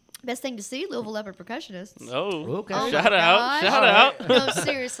 Best thing to see, Louisville Leopard percussionists. Oh, Okay. Oh my shout out, gosh. shout out. No,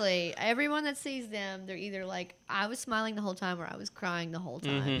 seriously. Everyone that sees them, they're either like, I was smiling the whole time or I was crying the whole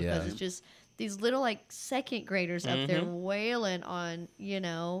time. Mhm. Because Yeah. it's just these little like second graders up there wailing on, you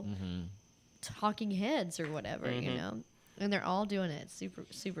know, talking heads or whatever, you know. And they're all doing it. Super,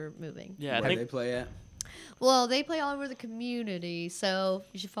 super moving. Yeah, I Where think they play at? Well, they play all over the community, so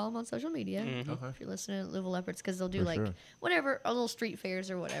you should follow them on social media Okay. if you're listening to Louisville Leopards, because they'll do For like sure. whatever, a little street fairs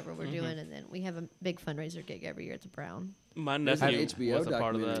or whatever we're doing, and then we have a big fundraiser gig every year at the Brown. my There's an nephew HBO was a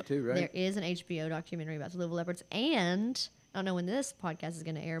part of documentary that. too, right? There is an HBO documentary about the Louisville Leopards, and I don't know when this podcast is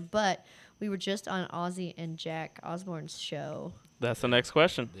going to air, but we were just on Ozzy and Jack Osborne's show. That's the next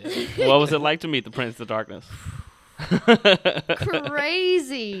question. What was it like to meet the Prince of Darkness?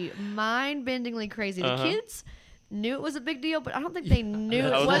 Crazy, mind-bendingly crazy. The kids knew it was a big deal, but I don't think they knew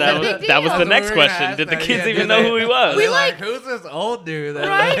That it was- was that a was- big deal. that was the That's what next we were question. gonna Did the ask kids that. even Yeah, know did who he they- was? They're We like- who's this old dude? that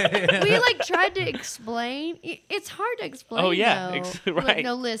Right? We like tried to explain. It's hard to explain. Oh, yeah, though. right. Like,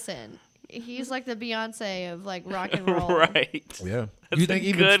 no, listen. He's like the Beyonce of like rock and roll. Right. Yeah. That's You think a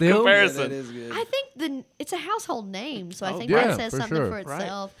even good still? Yeah, comparison. that is good. I think it's a household name, so I Oh, think yeah, that says for something sure. for Right.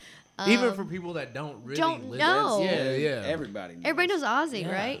 itself. Even for people that don't really don't live know. Yeah, yeah. Everybody knows. Everybody knows Ozzy,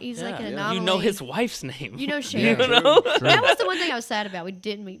 Yeah, right? He's like an yeah. anomaly. You know his wife's name. You know Yeah, Sharon. You know? true. That was the one thing I was sad about. We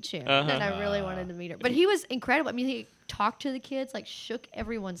didn't meet Sharon, Uh-huh. and I really wanted to meet her. But he was incredible. I mean, he talked to the kids, like shook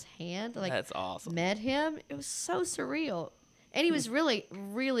everyone's hand, like That's awesome. met him. It was so surreal, and he was really,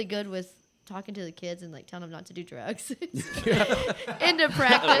 really good with talking to the kids and like telling them not to do drugs. Into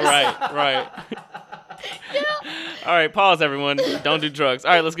practice. Right. All right, pause, everyone. Don't do drugs.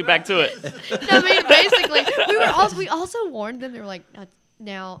 All right, let's get back to it. I mean, basically, we also warned them. They were like,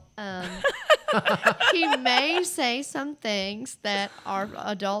 Now, he may say some things that our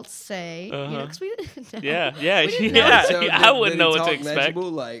adults say, you know, because we didn't know. Yeah. We didn't know. Yeah. So I wouldn't did know he what to talk expect. legible?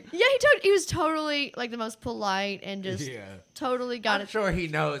 Like, Yeah, he was totally like the most polite and just totally got I'm it. sure he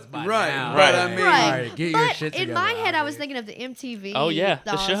knows by Right, now. right, I mean- Right. Alright, get your But shit in together, my head, I was Ozzy. thinking of the MTV. Oh, yeah,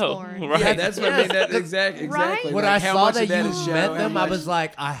 the show. Osbourne. Right. yeah, that's what I mean. That, Right? exactly. When When Like, I how saw much that of that you is show, met how them, I much- was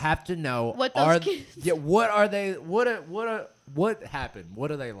like, I have to know What those kids- Yeah, what are they? What happened? What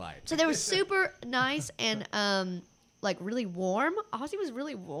are they like? So they were super nice and like really warm. Ozzy was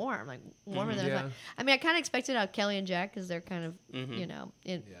really warm, like warmer than I thought. I mean, I kind of expected out Kelly and Jack because they're kind of you know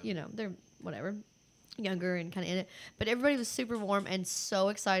they're whatever younger and kind of in it. But everybody was super warm and so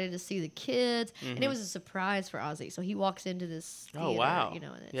excited to see the kids, and it was a surprise for Ozzy. So he walks into this theater, Oh, wow. you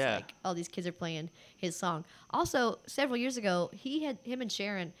know, and it's Yeah. like all these kids are playing his song. Also, several years ago, him and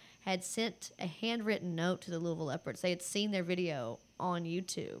Sharon had sent a handwritten note to the Louisville Leopards. They had seen their video on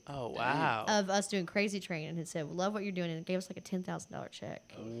YouTube Oh, wow. of us doing Crazy Train and had said, "We love what you're doing," and gave us like a $10,000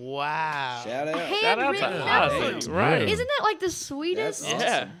 check. Wow. Shout out. Shout out Handwritten to note. Ozzy. Right. Isn't that like the sweetest? That's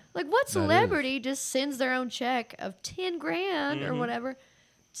Yeah. awesome. Like what That celebrity just sends their own check of 10 grand or whatever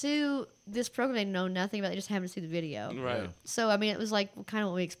to this program they know nothing about? They just happen to see the video. Right. So I mean, it was like kind of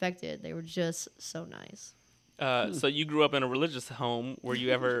what we expected. They were just so nice. So you grew up in a religious home. Were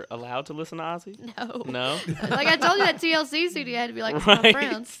you ever allowed to listen to Ozzy? No. No? Like I told you, that TLC CD I had to be like, "It's my Right.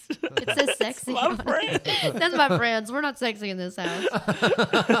 friends." It says sexy. My friends. That's my friends. We're not sexy in this house.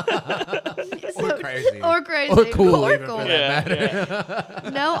 Or crazy. Or crazy. Or cool, Or even cool. for Yeah, that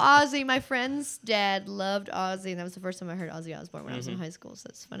matter. No, Ozzy. My friend's dad loved Ozzy, and that was the first time I heard Ozzy Osbourne when I was in high school. So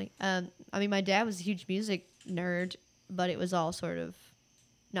that's funny. I mean, my dad was a huge music nerd, but it was all sort of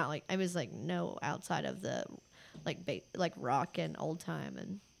not like I was like no outside of the like rock and old time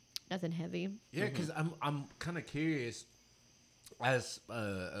and nothing heavy. Yeah, because I'm kind of curious, as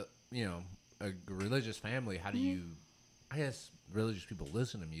you know, a religious family. How do you? I guess religious people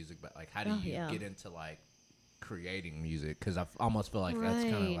listen to music, but like, how do you get into like creating music? Because I almost feel like that's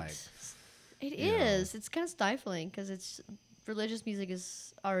kind of like It you know. is. It's kind of stifling because it's religious music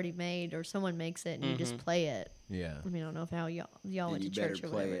is already made or someone makes it and you just play it. yeah, I mean, I don't know if how y'all And went you to better church or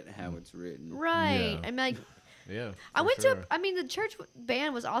play whatever. it how it's written. Right. Yeah. I mean, like, yeah. I for went sure. to, I mean, the church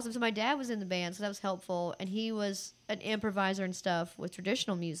band was awesome. So my dad was in the band, so that was helpful. And he was an improviser and stuff with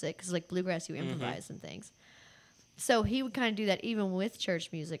traditional music because, like, bluegrass, you improvise and things. So he would kind of do that even with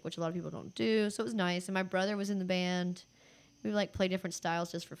church music, which a lot of people don't do. So it was nice. And my brother was in the band. We would, like, play different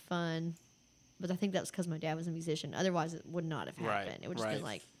styles just for fun. But I think that was because my dad was a musician. Otherwise, it would not have happened. Right, It would just right. been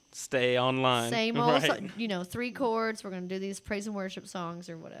like, Stay online. same old, Right. you know, 3 chords. We're going to do these praise and worship songs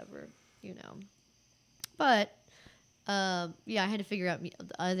or whatever, you know. But, yeah, I had to figure out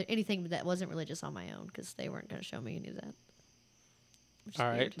anything that wasn't religious on my own because they weren't going to show me any of that. which is All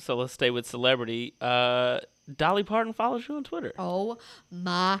right, weird. so let's stay with celebrity. Dolly Parton follows you on Twitter. Oh,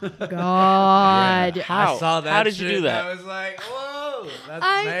 my God. How? I saw that. How did you shit do that? and I was like, whoa, that's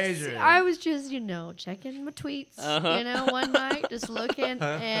I major. was just, you know, checking my tweets, you know, one night, just looking,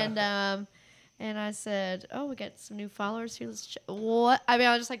 and I said, "Oh, we got some new followers here. Let's what?" I mean,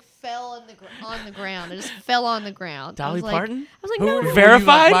 I just like fell on the ground. I just fell on the ground. I Dolly was like, Parton? I was like, Who "No, were no." you, Verified?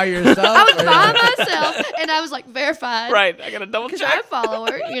 like, by yourself? I was or- by myself, and I was like verified. Right, I gotta double Because I check. follow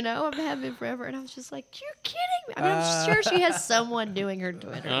her, you know, I have been forever, and I was just like, "You're kidding me!" I mean, I'm sure she has someone doing her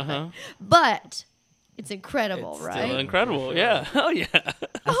Twitter, but it's incredible, It's right? Still incredible, yeah. Oh yeah. It's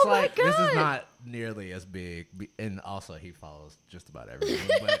Oh my like this God. is not nearly as big, and also he follows just about everyone.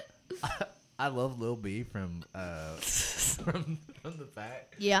 But I love Lil B from the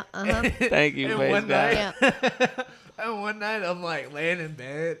pack. Yeah, Thank you, And Face one Guy. night- yeah, And one night I'm like laying in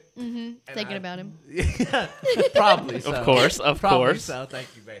bed, and thinking about him. Yeah, probably so. Of course, of Probably course. So thank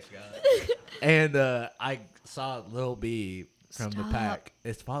you, Base God. And I saw Lil B from the Stop. pack.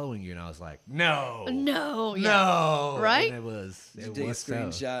 It's following you, and I was like, no, No, yeah. no, Right? And it was. Just It take a was so.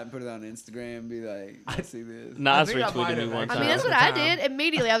 screenshot and put it on Instagram and be like, I see this. Nas I think I might retweeted me have one I time. mean, that's what At I the time. did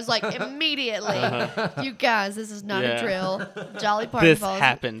immediately. I was like, immediately, you guys, this is not Yeah. a drill. Dolly Parton This follows,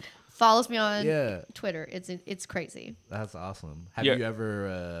 happened. follows me on Yeah, Twitter. It's crazy. that's awesome. Have Yeah. you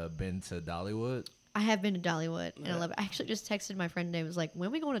ever been to Dollywood? I have been to Dollywood, and I love it. I actually just texted my friend today. Was like, when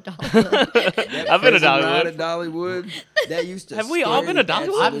are we going to Dollywood? That I've been to prison ride Dollywood. at Dollywood. That used to Have we all scare been to the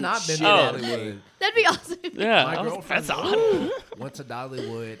Dollywood? I've absolute not been to shit out of Dollywood. me. That'd be awesome. Yeah, My I was- girlfriend that's odd. went to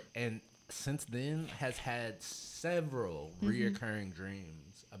Dollywood, and since then has had several reoccurring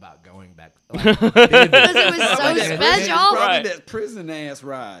dreams about going back? Because it was so Probably special. Right. that prison ass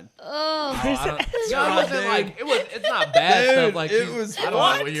ride. Oh, It wasn't like it's not bad Dude, stuff. Like it was I don't know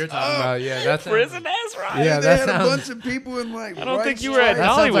what you're talking about. Yeah, that's Prison ass right. Yeah, they that had a sounds- bunch of people in like. I don't bright think you were at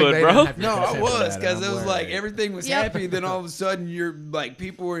stripes. Dollywood, bro. No, I was because it it was like everything was Yep. happy. Then all of a sudden, you're like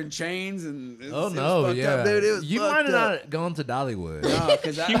people were in chains and. Oh it was no, fucked yeah. up, dude. It was You fucked might have up. not gone to Dollywood. No,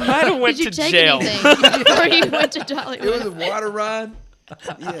 because You might have went did you to take jail. anything before you went to Dollywood? it was a water ride.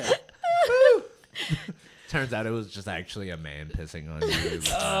 Yeah. Turns out it was just actually a man pissing on you.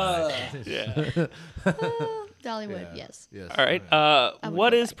 Yeah. Dollywood, Yeah. yes. Yes. All right. would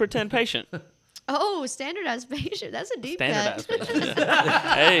What go is back. pretend patient? Oh, standardized patient. That's a deep Standardized cut. patient.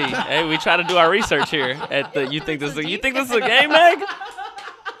 hey, we try to do our research here. At the, you think this That's a is deep a game, Meg?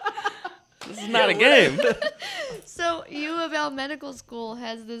 This is not a game. So U of L Medical School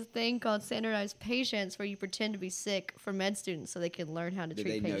has this thing called standardized patients where you pretend to be sick for med students so they can learn how to Did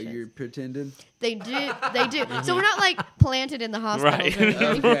treat they know patients. you're pretending? They do. They do. So we're not like planted in the hospital. Right.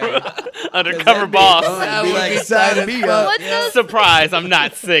 Okay. Undercover boss. That'd be would like be sign tight me as up. What's those? Surprise! I'm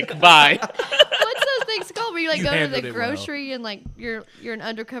not sick. Bye. What's those things called? Where you like You go to handled the it well. grocery and like you're an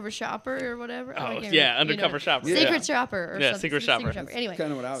undercover shopper or whatever. I Oh can't yeah, remember, undercover shopper. Secret Yeah. shopper or Yeah, something. secret shopper. Anyway,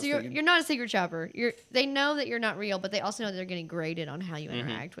 Kinda what I was so you're thinking. you're not a secret shopper. They know that you're not real, but they also know that they're getting graded on how you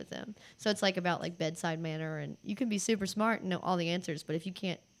interact with them. So it's like about like bedside manner, and you can be super smart and know all the answers, but if you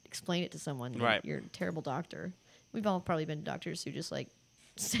can't explain it to someone, then Right. you're a terrible doctor. We've all probably been doctors who just like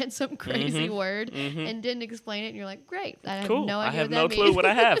said some crazy word and didn't explain it, and you're like, great, I have Cool. no I idea have what no that clue means. what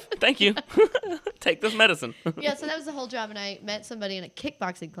I have. Thank you. Take this medicine. Yeah, so that was the whole job, and I met somebody in a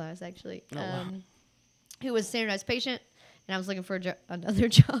kickboxing class actually, wow. who was a standardized patient, and I was looking for another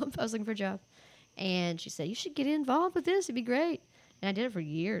job. I was looking for a job, and she said, "You should get involved with this. It'd be great." And I did it for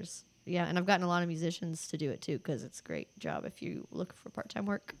years. Yeah, and I've gotten a lot of musicians to do it too because it's a great job if you look for part-time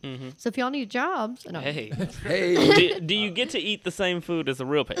work. So if y'all need jobs, no. Hey. Hey. Do you get to eat the same food as a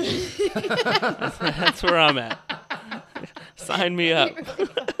real patient? That's where I'm at. Sign me up.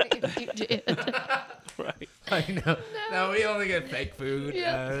 You did. Right. I know. No, we only get fake food.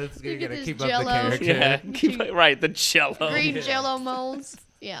 Yeah. It's You get gonna this keep up Jell-O. the character. Yeah. Keep it right. The Jello. Green Jello molds.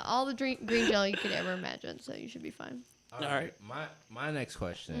 Yeah, all the green Jello you could ever imagine. So you should be fine. All right. My next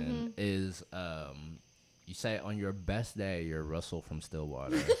question is, you say on your best day you're Russell from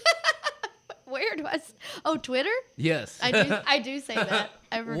Stillwater. Where do Oh, Twitter? Yes. I do say that.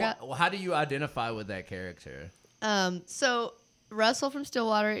 I forgot. How do you identify with that character? So Russell from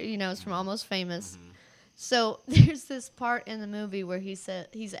Stillwater, is from Almost Famous. So there's this part in the movie where he said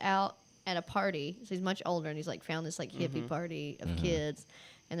he's out at a party. So he's much older, and he's like found this like hippie party of kids,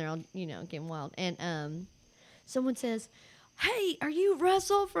 and they're all getting wild. And someone says, "Hey, are you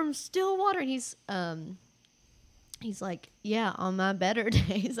Russell from Stillwater?" And he's like, "Yeah, on my better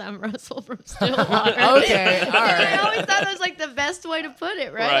days, I'm Russell from Stillwater." Okay, all And I right. always thought that was like the best way to put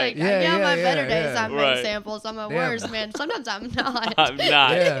it, right? Right. Like, Yeah, on my yeah, better yeah, days, yeah. I'm Right. Meg Samples. I'm a Damn. worse man. Sometimes I'm not. I'm not.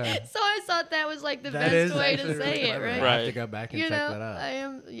 Yeah. So I thought that was like the That is best way actually to really say it, clever. right? I have to Right. go back and check that out. I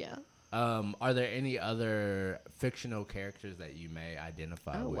am, yeah. Are there any other fictional characters that you may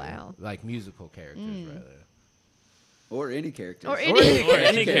identify Oh, with? wow. Like musical characters, rather. Or any characters. Or Or any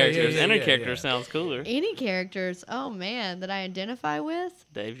any characters. Yeah, Any yeah, character yeah. sounds cooler. any characters. Oh man, that I identify with.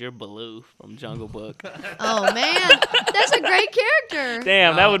 Dave, you're Baloo from Jungle Book. Oh man, that's a great character.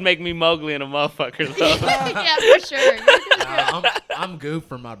 Damn, that would make me Mowgli and a motherfucker, though. Yeah, for sure. You're good. I'm Goof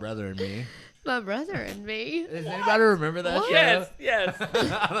from My Brother and Me. My brother and me. Does anybody remember that What? show? yes.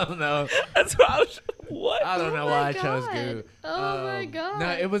 I don't know. That's what I was. What? I don't know my why I chose God. Goof. Oh my God. No,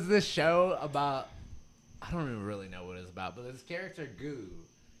 it was this show about. I don't even really know what it's about, but this character Goo,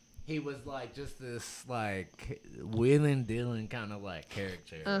 he was like just this like wheeling dealing kind of like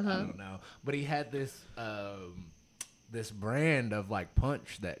character. I don't know, but he had this this brand of like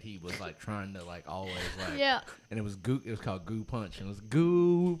punch that he was like trying to like always like. Yeah. And it was Goo. It was called Goo Punch, and it was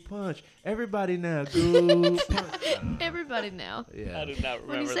Goo Punch. Everybody now, Goo Punch. I don't know. Everybody now. Yeah. I do not remember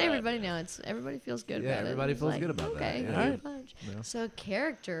When you say that. everybody now, it's everybody feels good Yeah, about it. everybody It's feels like, good about that. okay, Yeah. Goo Alright. Punch. Yeah. So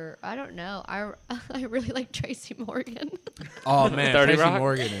character, I don't know. I really like Tracy Morgan. Oh man, 30 Tracy Rock?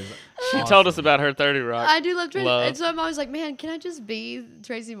 Morgan is. She awesome. told us about her 30 Rock. I do love Tracy, Love. and so I'm always like, man, can I just be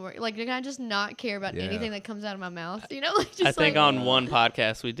Tracy Morgan? Like, can I just not care about Yeah. anything that comes out of my mouth? Like just I think like, on one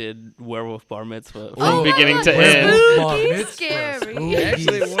podcast we did Werewolf Bar Mitzvah from Oh my beginning God, to Werewolf end. Spooky, Bar mitzvah, scary. spooky,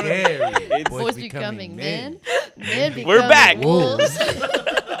 Actually, one of- scary. boys becoming men, men becoming We're back. wolves.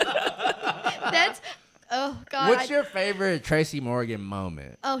 That's oh god. What's your favorite Tracy Morgan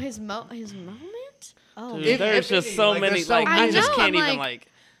moment? oh his moment? Oh Dude, If- there's just any, so like, many. there's so Like I many. just I can't know, even I'm like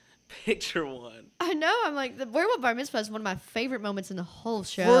Picture one. I know. I'm like, the werewolf bar mitzvah is one of my favorite moments in the whole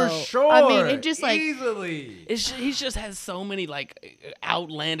show. For sure. I mean, it just like easily. He just has so many like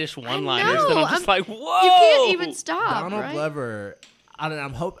outlandish one-liners that I'm just like, whoa! You can't even stop. Donald right? Glover. I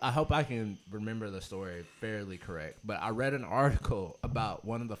hope I can remember the story fairly correct, but I read an article about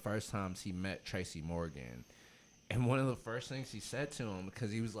one of the first times he met Tracy Morgan, and one of the first things he said to him,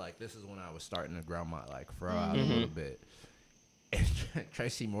 because he was like, "This is when I was starting to grow my fro out a little bit," and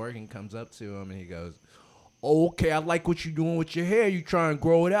Tracy Morgan comes up to him and he goes, "Oh, okay, I like what you're doing with your hair. You try and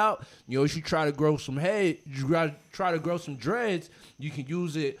grow it out. You should try to grow some hair. You gotta try to grow some dreads. You can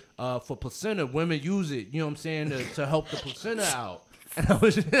use it for placenta. Women use it. You know what I'm saying to help the placenta out." And I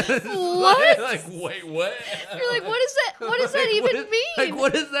was just What? like, wait, what? You're like, what is that? What does that even mean? Like,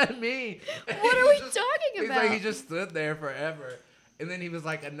 what does that mean? What are we talking He's about? like, he just stood there forever. And then he was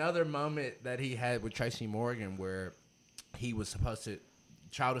like, another moment that he had with Tracy Morgan where he was supposed to,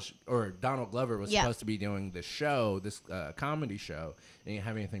 Donald Glover was supposed to be doing this show, this comedy show, and he didn't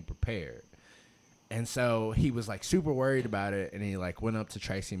have anything prepared. And so he was like super worried about it, and he like went up to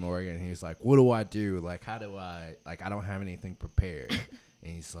Tracy Morgan and he was like, "What do I do? Like, how do I I don't have anything prepared."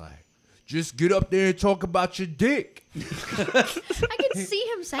 And he's like, "Just get up there and talk about your dick." I can see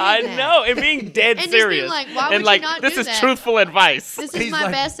him saying I that. know, and being dead And just being serious. like, why would and you like, not this do is that? truthful advice. This is He's my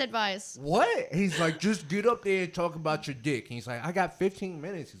like- best advice. What? He's like, "Just get up there and talk about your dick." And he's like, "I got 15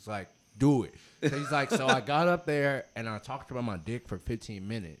 minutes." He's like, "Do it." So he's like, so I got up there and I talked about my dick for 15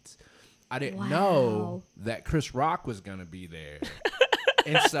 minutes. I didn't know that Chris Rock was going to be there.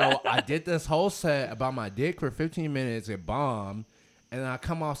 And so I did this whole set about my dick for 15 minutes. It bombed. And then I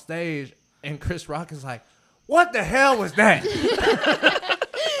come off stage and Chris Rock is like, "What the hell was that?"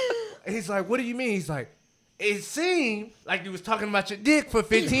 And he's like, "What do you mean?" He's like, "It seemed like you was talking about your dick for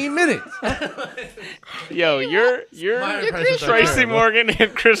 15 minutes." Yo, your My impressions are Tracy terrible. Morgan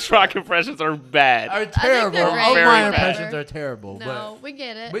and Chris Rock impressions are bad. Are terrible. they're All very my bad. impressions are terrible. No, we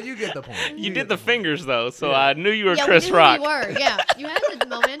get it. But you get the point. You did the fingers though, so I knew you were yeah, Chris we knew Rock. who you were. Yeah, you had the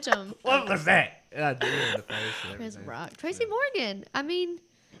momentum. What was that? And I did it in the face and Chris everything. Rock, Tracy Morgan. I mean,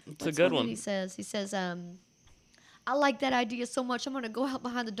 It's a what's good that one. He says, "I like that idea so much. I'm gonna go out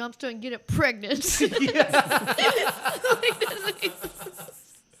behind the dumpster and get it pregnant."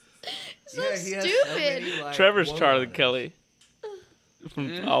 So Yeah, he has so stupid. many, like, Trevor's one-liners. Charlie Kelly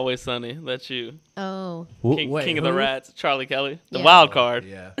from Always Sunny. That's you. Oh, King of the Rats, Charlie Kelly, the Yeah. wild card.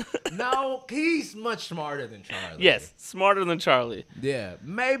 Yeah. No, he's much smarter than Charlie. Yes, smarter than Charlie. Yeah.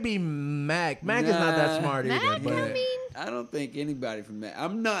 Maybe Mac. Mac is not that Nah. smart Mac. either. But I mean, I don't think anybody from that.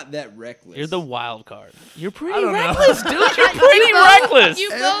 I'm not that reckless. You're the wild card. You're I pretty don't know. reckless, dude. You're you pretty both- reckless. You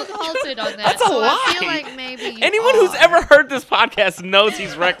both halted on that. That's a so I lie. feel like maybe you Anyone who's are. ever heard this podcast knows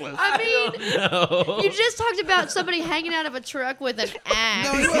he's reckless. I mean, no. you just talked about somebody hanging out of a truck with an axe.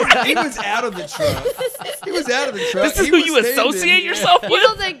 No, he was out of the truck. He was out of the truck. This is He who was you standing. associate yourself You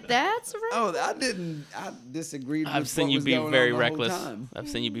don't with? think that's right? Oh, I didn't. I disagreed. I've with seen what you was be going very on the whole reckless. time. I've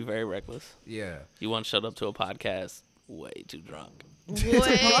seen you be very reckless. Yeah. You once showed up to a podcast way too drunk. Way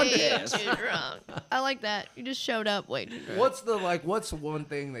podcast. too drunk. I like that. You just showed up way too drunk. What's one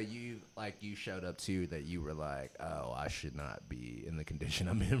thing that you showed up to that you were like, "Oh, I should not be in the condition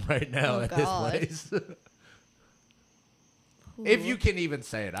I'm in right now Oh, at God. this place." If you can even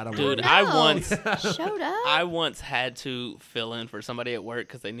say it, I don't Dude, know. I No. once showed up. I once had to fill in for somebody at work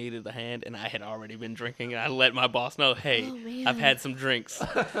because they needed a hand, and I had already been drinking. And I let my boss know, "Hey, Oh, man. I've had some drinks,"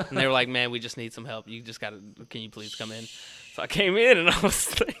 and they were like, "Man, we just need some help. You just gotta. Can you please come in?" So I came in, and I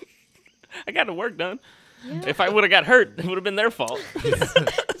was like, I got the work done. Yeah. If I would have got hurt, it would have been their fault.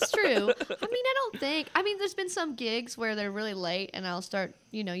 It's true. I mean, I don't think. I mean, there's been some gigs where they're really late, and I'll start.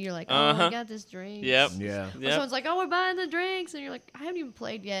 You're like, "Oh, Uh-huh. I got this drink." Yep. Yeah. Or Yep. someone's like, "Oh, we're buying the drinks," and you're like, "I haven't even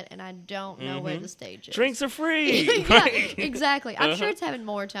played yet, and I don't know where the stage is." Drinks are free. Yeah, exactly. I'm sure Uh-huh. it's happened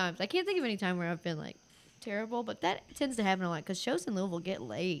more times. I can't think of any time where I've been like terrible, but that tends to happen a lot because shows in Louisville get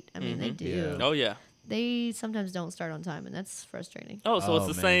late. I mean, they do. Yeah. Oh yeah. They sometimes don't start on time, and that's frustrating. Oh, so it's Oh,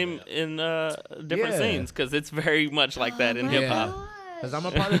 the man. same in different Yeah. scenes because it's very much like that in Oh, hip my hop. gosh. Because I'm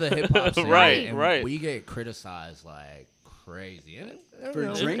a part of the hip hop scene, Right, and right. we get criticized like crazy. And,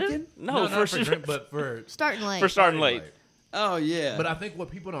 For drinking? No, not for for drink, but for Starting late. for starting late. Oh yeah. But I think what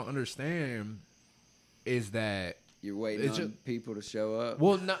people don't understand is that You're waiting It's on just- people to show up.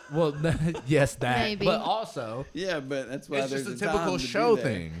 yes, that, Maybe. but also Yeah, but that's why it's there's just a time typical to be show there.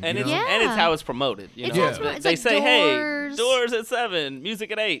 thing, And you it's know? Yeah. how it's promoted. You It's know, how it's promoted. It's they like say, Doors. "Hey, doors at 7,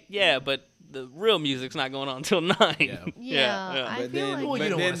 music at 8." Yeah, but the real music's not going on until 9. Yeah. I But feel then, like Well, you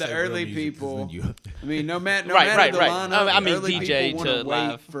don't then wanna the say real early music 'cause people. then you- I mean, no matter Right, the right. lineup, I mean, early DJ people wanna to wait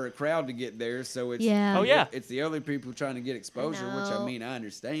live. for a crowd to get there, so it's Yeah. Oh, yeah. it's the early people trying to get exposure, which I know. mean I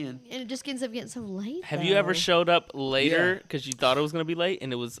understand. and it just ends up getting so late. Have you ever though. showed up later Yeah. because you thought it was gonna be late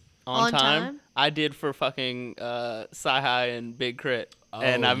and it was on time? I did for fucking Sci-Hi and Big Crit,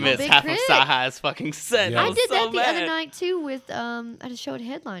 and I missed Big half Crit? of Sci-Hi's fucking set. Yeah. I I was did so that the mad. other night too with at a show at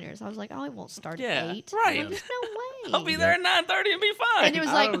Headliners. I was like, oh, it won't start Yeah, at 8. right. There's no way. I'll be there at 9:30 and be fine. And it was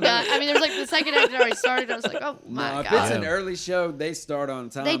I like, don't know. I mean, there was like the second act had already started. I was like, oh my No, if god. it's an early show, they start on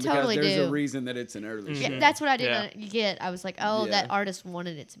time They because totally there's do. a reason that it's an early show. Yeah, that's what I Yeah. didn't get. I was like, oh, Yeah. that artist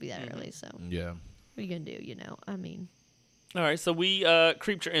wanted it to be that early. So what Yeah. are you gonna do? You know, I mean, All right, so we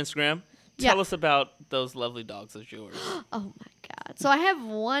creeped your Instagram. Yeah. Tell us about those lovely dogs of yours. oh my god. So I have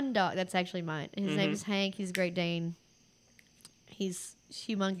one dog that's actually mine. His Mm-hmm. name is Hank. He's a Great Dane. He's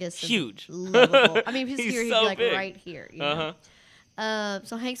humongous, and Huge. lovable. I mean, if he's, He's here, he'd so be like big. right here. You know? Uh-huh.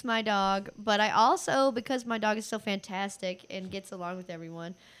 So Hank's my dog, but I also, because my dog is so fantastic and gets along with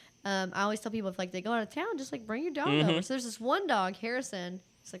everyone, I always tell people if like they go out of town, just like bring your dog Mm-hmm. over. So there's this one dog, Harrison.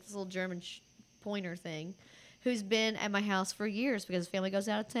 It's like this little German pointer thing, who's been at my house for years because his family goes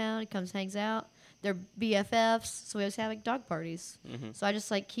out of town. He comes, hangs out. They're BFFs, so we always have like dog parties. Mm-hmm. So I just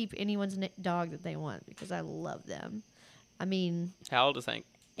like keep anyone's dog that they want because I love them. I mean, How old is Hank?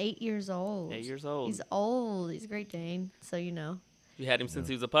 8 years old. 8 years old. He's old. He's a Great Dane. So you know, You had him since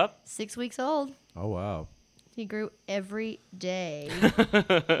he was a pup? 6 weeks old. Oh wow. He grew every day.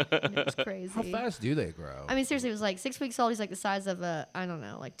 And it was crazy. How fast do they grow? I mean, seriously, it was like 6 weeks old. He's like the size of I don't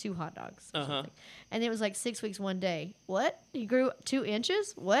know, like 2 hot dogs. Or something. And it was like 6 weeks one day. What? He grew 2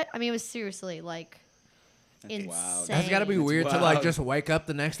 inches? What? I mean, it was seriously like insane. wild. That's got to be weird to wild. like just wake up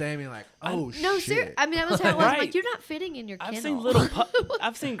the next day and be like, oh No, shit. I mean, that was how it was. I'm Right. like, you're not fitting in your kennel. I've seen little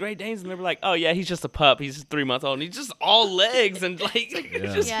I've seen Great Danes and they were like, oh yeah, he's just a pup. He's 3 months old and he's just all legs and like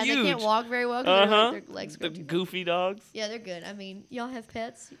just yeah, huge. they can't walk very well because their legs The grow too. goofy dogs. Yeah, they're good. I mean, y'all have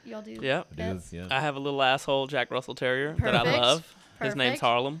pets? Y'all do Yeah. pets? Yeah. I have a little asshole Jack Russell Terrier that I Perfect. love. His name's Perfect.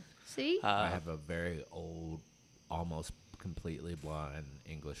 Harlem. See? I have a very old, almost completely blind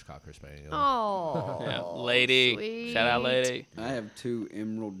English Cocker Spaniel. Oh, Yeah, lady. sweet. Shout out, lady. I have 2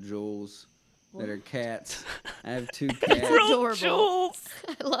 emerald jewels that are cats. I have 2 cats. adorable. Jules.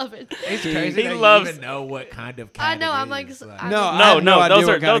 I love it. It's He crazy that loves- you even know what kind of cat I know, it I'm like, is. I No, mean- I have No, idea those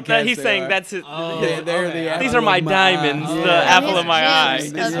what are kind of those, cats he's they saying are. that's his. They're the okay. These apple are my of my diamonds, eye. the Yeah. apple His of my eye.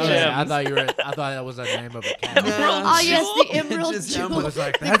 gems His of Okay, gems. I thought that was the name of a cat. Emerald Oh, yes, the Jewel? emerald Just I jewel. was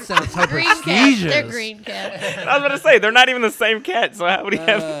like, that sounds so Green cats. prestigious. They're green cats. I was about to say they're not even the same cat. So how would he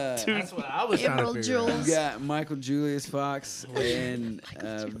have two? That's what I was trying Emerald to figure out. jewels. You got Michael Julius Fox and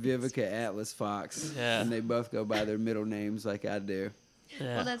Vivica Atlas Fox, Yeah. and they both go by their middle names like I do.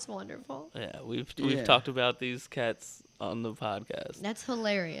 Yeah, Well, that's wonderful. we've Yeah. talked about these cats on the podcast. That's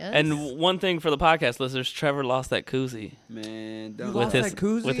hilarious. And one thing for the podcast listeners, Trevor lost that koozie Man, You don't lost with his that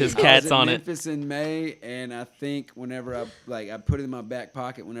koozie? with his I cats was in on it. Memphis in May, and I think whenever I put it in my back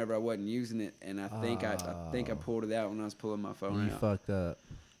pocket whenever I wasn't using it, and I think I pulled it out when I was pulling my phone You out. fucked up.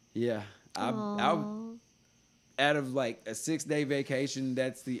 Yeah, I Aw. out of like a 6-day vacation,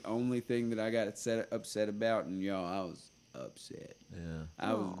 that's the only thing that I got upset about, and y'all, I was upset. Yeah.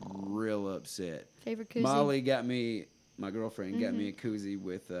 I was real upset. Favorite koozie? Molly got me, my girlfriend got me a koozie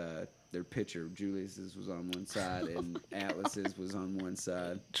with their picture. Julius's was on one side and Atlas's was on one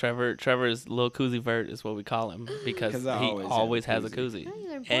side. Trevor's little koozie vert is what we call him because 'Cause he I always has a koozie. koozie. Oh,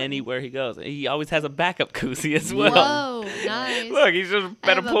 they're important. Anywhere he goes, he always has a backup koozie as well. Whoa, nice. Look, he's just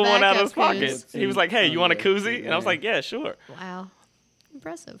better have a pull one out of his backup pocket. koozie. He was like, "Hey, you want a Yeah, koozie?" And I was yeah. like, "Yeah, sure." Wow.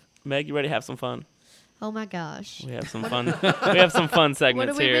 Impressive. Meg, you ready to have some fun? Oh my gosh. We have some fun. We have some fun What segments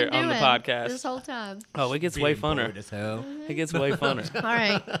have we here been on the doing podcast. this whole time? Oh, it gets way Being bored funner. as hell. It gets way funner. All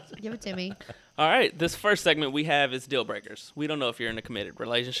right, give it to me. All right, this first segment we have is deal breakers. We don't know if you're in a committed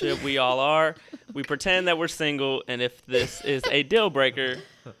relationship. We all are. We pretend that we're single, and if this is a deal breaker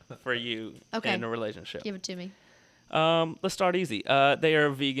for you Okay. in a relationship. Give it to me. Let's start easy. They are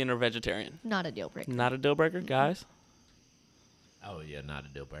vegan or vegetarian. Not a deal breaker. Not a deal breaker, guys? Oh yeah, not a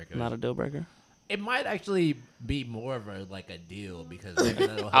deal breaker. Not a deal breaker. It might actually be more of a like a deal because maybe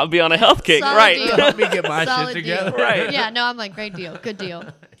that'll I'll help, be on a health kick, Solid right? deal. help me get my Solid shit deal. together. Right. Yeah, no, I'm like, great deal. Good deal.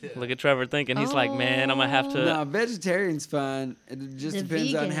 Look at Trevor thinking. He's like, man, I'm going to have to. No, vegetarian's fine. It just The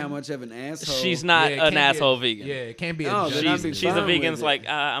depends on vegan. how much of an asshole. She's not Yeah, it an can't be asshole a- vegan. Yeah, it can't be Oh, a then judge. I'd be She's a fine vegan. with It's it. like,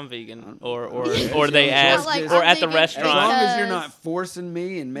 I'm vegan. Or Yeah, they it's ask, not like, or I'm at the vegan As long restaurant. as you're because- not forcing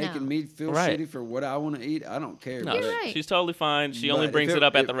me and making No. me feel Right. shitty for what I want to eat, I don't care. No, You're right. she's totally fine. She only But brings if it it-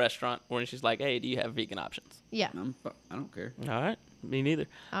 up at if- the restaurant when she's like, hey, do you have vegan options? Yeah. I don't care. All right. Me neither.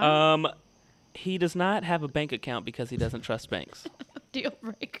 All right. He does not have a bank account because he doesn't trust banks. Deal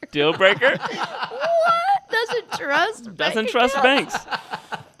breaker. Deal breaker? What? Doesn't trust Doesn't trust banks.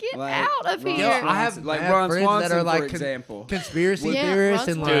 Get Like, out of Ron here. Swanson- I have like mad Ron friends Swanson, that are like for example. conspiracy Yeah, theorists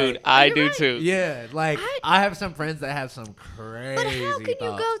Ron and Swanson. like Dude, I You're do right. too. yeah, like I have some friends that have some crazy. But how can you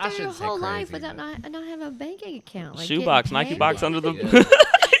thoughts. go I through your shouldn't say whole life crazy, without but- not having a banking account? Like Shoebox, getting Nike paid? box under the. Yeah.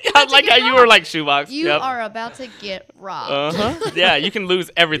 I like how you were like shoebox. You Yep. are about to get robbed. Uh-huh. Yeah, you can lose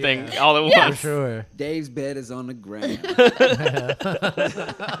everything Yeah. all at For once. sure. Dave's bed is on the ground.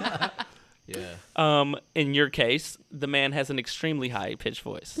 Yeah. In your case, the man has an extremely high pitched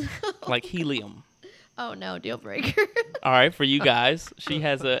voice, like helium. Oh no, deal breaker. All right, for you guys, she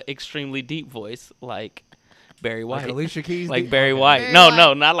has an extremely deep voice, like Barry White. Like Alicia Keys. Like did? Barry Okay. White. Barry No, White.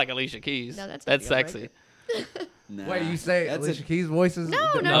 no, not like Alicia Keys. No, that's a that's deal sexy. Nah, Wait, you say that's Alicia a, Keys' voices?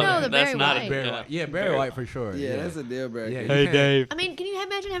 No, No, the that's Barry not White. a Barry Yeah. White. Yeah, Barry White for sure. Yeah, that's a deal breaker. Yeah, Hey, can't- Dave. I mean, can you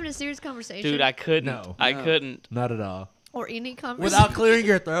imagine having a serious conversation? Dude, I couldn't. No. I No. couldn't. Not at all. or any conversation. Without clearing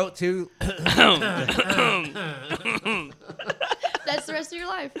your throat too. That's the rest of your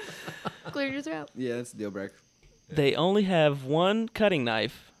life. Clear your throat. Yeah, that's a deal breaker. They only have one cutting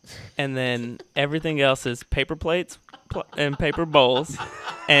knife, and then everything else is paper plates and paper bowls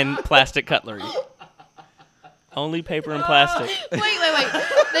and plastic cutlery. Only paper and plastic. Wait.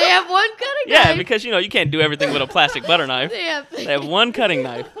 They have one cutting Yeah, knife. because you can't do everything with a plastic butter knife. They They have one cutting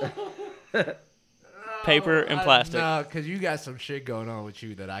knife, paper and plastic. No, because you got some shit going on with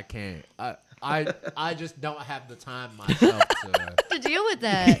you that I can't. I just don't have the time myself to. to deal with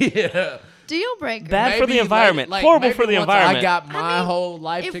that. Yeah. Deal breaker. Bad for the Maybe, environment. like, Horrible maybe for the once environment. I got my mean, whole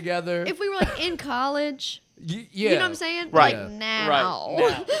life if- together. If we were like in college, yeah. you know what I'm saying? Right. Like Yeah. now,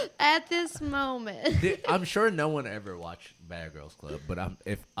 Right. at this moment. I'm sure no one ever watched Bad Girls Club, but I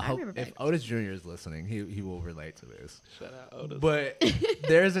hope remember if Bad Otis Jr. is listening, he will relate to this. Shout out Otis. But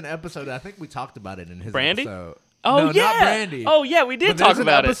there's an episode, I think we talked about it in his Brandy? episode. Oh, no, yeah. not Brandy. Oh, yeah, we did But talk there's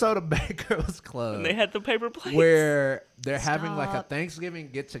about an it. episode of Bad Girls Club And they had the paper plates. where they're having like a Stop. Thanksgiving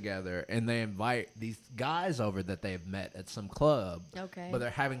get together, and they invite these guys over that they've met at some club. Okay. But they're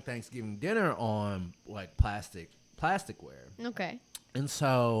having Thanksgiving dinner on like plasticware. Okay. And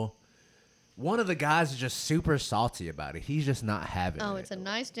so one of the guys is just super salty about it. He's just not having it. Oh, it's a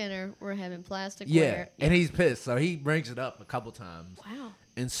nice dinner. We're having plastic. yeah, and he's pissed. So he brings it up a couple times. Wow.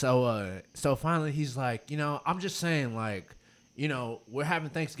 And so finally he's like, I'm just saying, like, we're having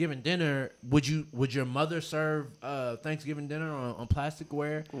Thanksgiving dinner. Would your mother serve Thanksgiving dinner on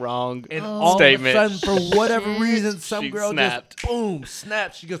plasticware? Wrong And Oh. all statement. of a sudden, for whatever Shit. reason, some She girl snapped. just boom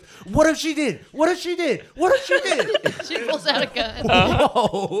snaps. She goes, "What if she did? What if she did? What if she did?" She pulls out a gun.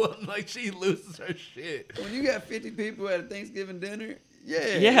 Whoa! Like she loses her shit. When you got 50 people at a Thanksgiving dinner,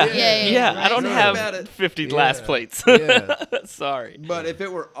 Yeah. Yeah, I don't right. have About it. 50 Yeah. glass plates. Yeah. Sorry. But if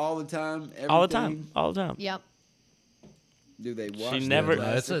it were all the time, All the everything, time. All the time. Yep. do they wash the never- No,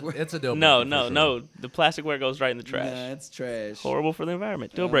 it's plastic? a deal. No, breaker no, for sure. no. The plasticware goes right in the trash. Nah, it's trash. Horrible for the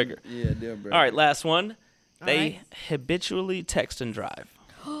environment. Deal breaker. Yeah, deal breaker. All right, last one. All They right. habitually text and drive.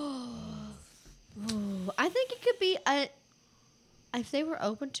 I think it could be if they were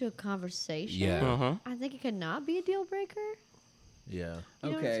open to a conversation. Yeah. Uh-huh. I think it could not be a deal breaker. Yeah. You know what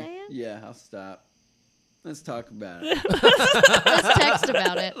I'm Okay. saying? Yeah, I'll stop. Let's talk about it. Let's text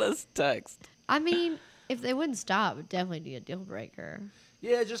about it. Let's text. I mean, if they wouldn't stop, it would definitely be a deal breaker.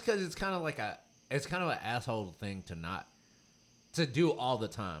 Yeah, just because it's kind of like it's kind of an asshole thing to do all the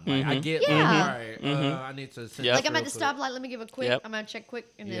time. Like I get, Yeah. like, all right, Mhm. I need to. Send Yep. Like this I'm at real the quick. stoplight. Let me give a quick. Yep. I'm gonna check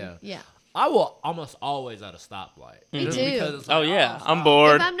quick, and then yeah. I will almost always at a stoplight. Me Just too. because it's Oh, like, yeah. stop. I'm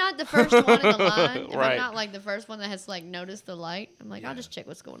bored. If I'm not the first one in the line, if Right. I'm not like the first one that has like noticed the light, I'm like, I'll Yeah. just check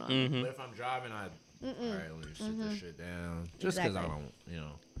what's going on. Mhm. But if I'm driving, all right, let me sit this shit down. Just because I Exactly.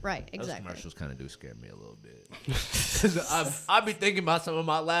 don't, Right, those exactly. commercials kind of do scare me a little bit. 'Cause I be thinking about some of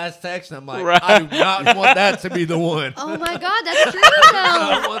my last texts, and I'm like, Right. I do not want that to be the one. Oh my God, that's true I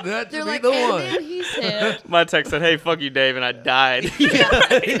don't though. want that to They're be like, the and one. then he said, My text said, "Hey, fuck you, Dave," and I died. that's You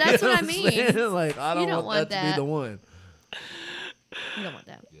what know I I'm mean. saying? Like, I don't, don't want that to be that. the one. You don't want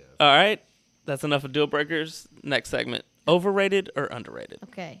that. All right, that's enough of deal breakers. Next segment: overrated or underrated.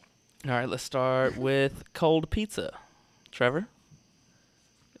 Okay. All right, let's start with cold pizza. Trevor,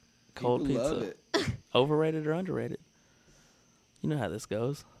 cold People pizza. love it. Overrated or underrated? You know how this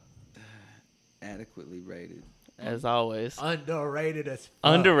goes. Adequately rated. As always, Underrated as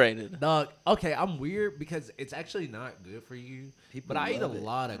fuck. underrated. Dog, okay, I'm weird because it's actually not good for you. People But I eat a love it.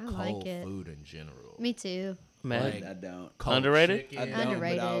 lot of I like cold it. food in general. Me too. Man, Like- I don't. Cold Underrated? chicken, I don't, but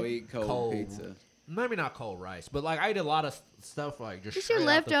I'll Underrated. eat cold, Cold. pizza. maybe not cold rice, but like I eat a lot of stuff like just It's your straight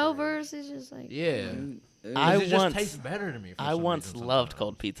out the leftovers. It's just like. fridge. Yeah. I it just once- tastes better to me. For I some once reason loved sometimes.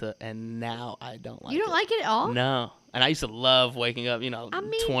 cold pizza, and now I don't like it. You don't like it at all? No. And I used to love waking up, I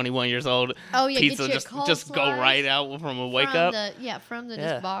mean- 21 years old. Oh, yeah, Pizza get your just cold go slice right out from a wake from up. from the Yeah.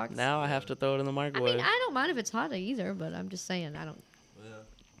 just box. Now I have to throw it in the I microwave. mean, I don't mind if it's hot either, but I'm just saying I don't.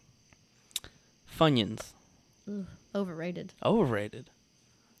 Funyuns. Overrated. Overrated.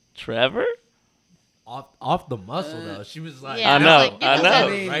 Trevor? Off the muscle though. She was like, Yeah, I know, like, get I those know. out- I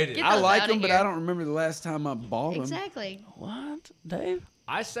mean, Overrated. Get I those like outta them, but here. I don't remember the last time I bought them. Exactly. What, Dave?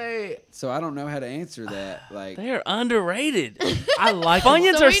 I say So I don't know how to answer that. Like, They are underrated. I like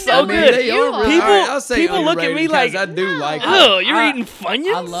Funyuns So are we so know good. they you are are. really- People- all right, I'll say people look at underrated me because like, I do like Oh, it. you're eating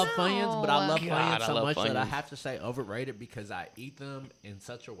Funyuns? I love Funyuns, but I love No. God, Funyuns I so love much that I Funyuns. have to say overrated because I eat them in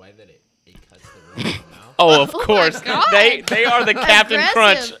such a way that it cuts the roof of my mouth. Oh, of Oh my course. God. They are the Captain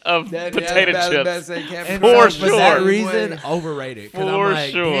Crunch Aggressive. of That- potato that's about to chips. say Captain And For Crunch, so but sure. that that reason, way- overrated. Because For I'm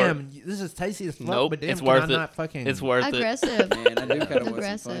like, sure. damn, this is tasty as fuck, Nope, but damn, it's can worth I it. not fucking... It's worth it. Aggressive. Man, I do kind of want some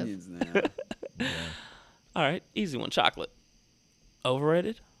Aggressive. Funyuns now. All right, easy one. Chocolate.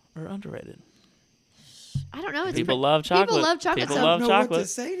 Overrated or underrated? I don't know. It's People love chocolate. People love chocolate. People so- I love don't know what chocolate. to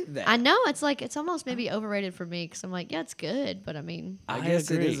say to that. I know it's like it's almost maybe overrated for me because I'm like, yeah, it's good, but I mean, I I guess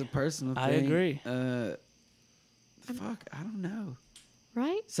agree. it is a personal thing. I agree. Fuck, I don't know.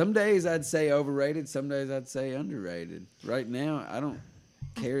 right? Some days I'd say overrated. Some days I'd say underrated. Right now, I don't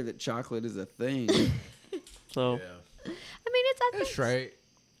care that chocolate is a thing. So, Yeah. I mean, it's I think It's straight.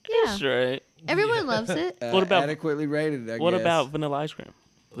 yeah. straight. Everyone loves it. What about- adequately rated? I What guess. about vanilla ice cream?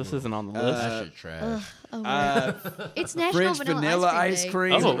 This isn't on the list. That shit trash. Overrated. It's National French Vanilla ice Day.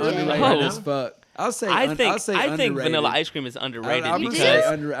 cream? Oh, is underrated oh. as fuck. I'll say. I think underrated. vanilla ice cream is underrated I'm because gonna say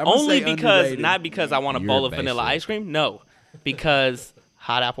I'm gonna only say because underrated. not because I want a You're bowl of vanilla basic. ice cream. No, because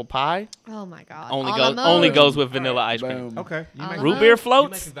hot apple pie Oh my god. only A goes la only mode. goes with vanilla ice cream. Boom. Okay. Root beer You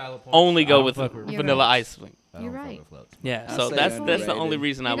floats make a valid point. only I go don't with fuck with You're vanilla right. ice cream. I don't You're fuck right. with floats. Yeah, I'll so say that's the only underrated.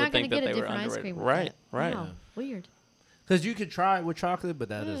 reason I You're would not gonna think that get a they were different ice underrated. cream. Right, right. Wow. Weird. Because you could try it with chocolate, but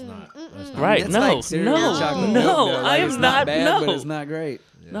that is not. That's not Right, It's no, like cereal no, and chocolate no, milk, though. I Like, am it's not- bad, no. but it's not great.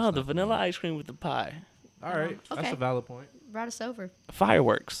 Yeah, No, it's the not vanilla bad. ice cream with the pie. All right, that's Okay. a valid point. Brought us over.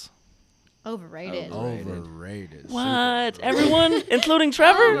 Fireworks. Overrated. Overrated. What? Super Everyone, including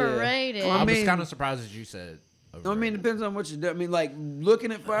Trevor? Overrated. Well, I was mean- kind of surprised that you said. I mean, it overrated. depends on what you do. I mean, like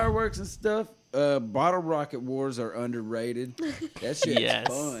looking at fireworks and stuff. Bottle rocket wars are underrated. That shit's Yes.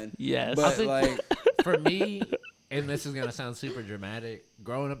 fun. Yes. But I think- like, For me, and this is gonna sound super dramatic,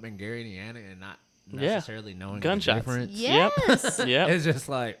 growing up in Gary, Indiana, and not Yeah. necessarily knowing Gunshots. the difference. Yes. Yep. It's just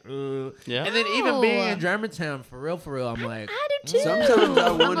like, Yeah. And then even being No. in Germantown, for real, I'm like, I do too. Sometimes I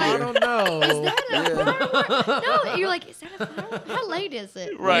I'm wonder. I like, don't know. is that a Yeah. firework? No, you're like, is that a firework? How late is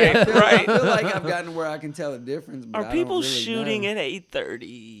it? Right, I right. feel like I've gotten to where I can tell the difference. But Are I don't people really shooting know. at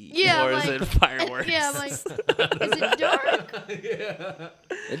 8:30? Yeah, Or like- is it fireworks? Yeah, I'm like, is it dark?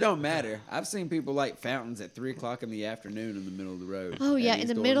 It don't matter. I've seen people light fountains at 3:00 in the afternoon in the middle of the road. Oh yeah, And in these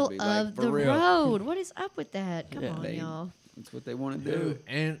the doors middle be like, of for the real. road. What is up with that? Come Yeah. on, They- y'all. That's what they want to do. Dude,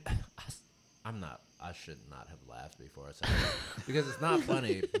 and I'm not. I should not have laughed before I said that because it's not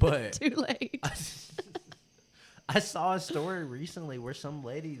funny. But Too late. I saw a story recently where some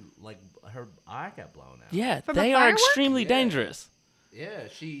lady, like, her eye got blown out. Yeah, From a they are firework? extremely Yeah. dangerous. Yeah,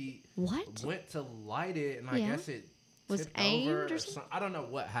 she What? went to light it, and I Yeah. guess it Was tipped aimed over or some, I don't know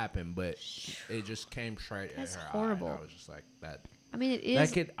what happened, but it just came straight That's at her horrible. eye. And I was just like, that. I mean, it That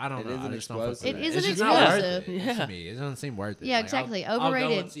is. kid, I don't It know. is I an just don't fuck with explosive. that. It is It's an just not worth explosive. it. Yeah. To me, it doesn't seem worth it. Yeah, Like, exactly. I'll go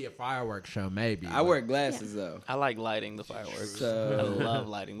Overrated. and see a fireworks show, maybe. I wear glasses though. I like lighting the fireworks. So- I love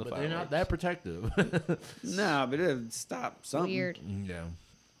lighting the but they're fireworks. not that protective. No, but it'll stop something. Weird. yeah,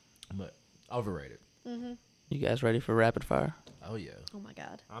 but overrated. You guys ready for rapid fire? Oh yeah, Oh my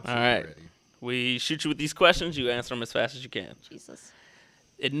God. I'm All super right. ready. We shoot you with these questions. You answer them as fast as you can. Jesus.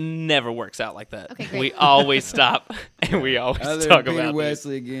 It never works out like that. Okay, great. We always stop and we always Other talk than Peter about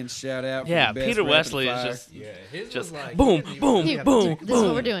Wesley again, shout out. For Yeah, the best Peter rapid Wesley is fire. just Yeah, his Just was like boom, he didn't even- boom, he had- boom. This is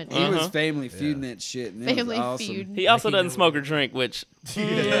what we're doing. He was Uh-huh. family feuding that shit. And it Family was awesome. feud. He also Like he doesn't knew smoke it. or drink, which Okay.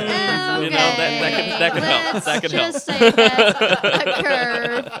 that could help. Let's That could help. just say that's a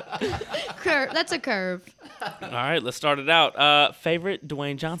curve. Curve. That's a curve. all right, let's start it out. Favorite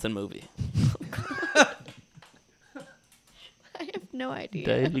Dwayne Johnson movie? I have no idea.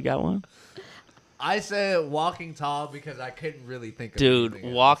 Dave, you got one? I said Walking Tall because I couldn't really think of Dude, anything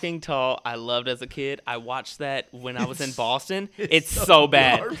else. Walking Tall, I loved as a kid. I watched that when I was in Boston. It's so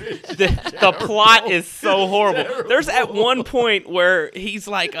bad. garbage. The plot is so horrible. There's at one point where he's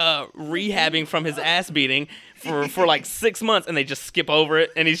like rehabbing from his ass beating for like 6 months, and they just skip over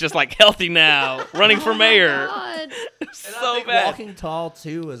it, and he's just like healthy now, running for mayor. God. And I So think bad. Walking Tall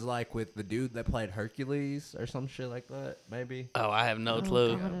too is like with the dude that played Hercules or some shit like that. Maybe. Oh, I have no Oh,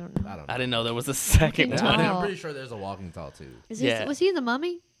 clue. God, I don't know. I don't know. I didn't know there was a second Walking one. Tall. I'm pretty sure there's a Walking Tall too. Is he, Yeah. was he in The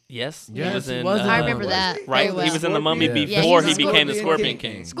Mummy? Yes, Yes, he was he in. was in I the remember Mummy. that. Right, very well. he was in the Mummy Scorpion. Yeah, before he he was became the Scorpion Scorpion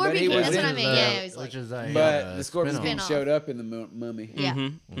King. King. Scorpion But he King, was that's what in I mean. the- Yeah, he was like. which is a But the Scorpion King Spin-off. showed up in the Mummy.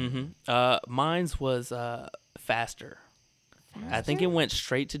 Yeah. Mine's was Faster. I think it went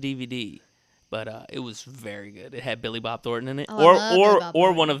straight to DVD, but it was very good. It had Billy Bob Thornton in it, Oh, I love Billy Bob or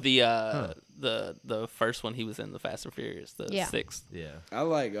Thornton. one of the first one he was in, the Fast and Furious, the Yeah. sixth. Yeah. I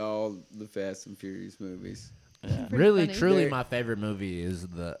like all the Fast and Furious movies. Pretty Really, funny. truly, Very- my favorite movie is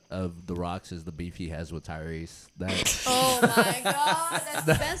the Rock's is the beef he has with Tyrese. That Oh my God, that's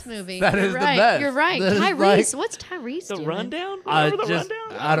the best movie. that You're is the right. best. You're right. That is Tyrese. like- What's Tyrese The doing? Rundown. I Remember the just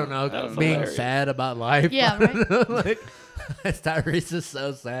Rundown? I don't know, That was being hilarious. sad about life. Yeah, right. Like, Tyrese is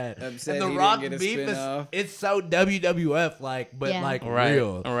so sad. Upset And the he Rock didn't get a beef is spin-off. it's so WWF like, but Yeah. like Right,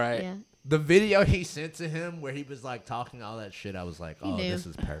 real. right. Yeah. The video he sent to him where he was like talking all that shit, I was like, oh, knew. this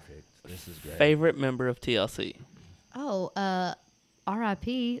is perfect. This is great. Favorite member of TLC? Oh,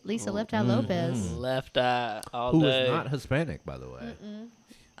 R.I.P. Lisa Left Eye Lopez. Left Eye all Who day. is not Hispanic, by the way.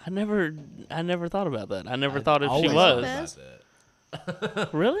 I never thought about that. I never thought if she Always was. thought about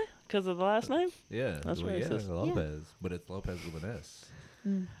that. Really? Because of the last name? Yeah, That's well, yeah, racist. Lopez, but it's Lopez with an S.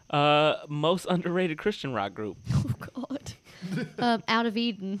 Most underrated Christian rock group. Oh God. Out of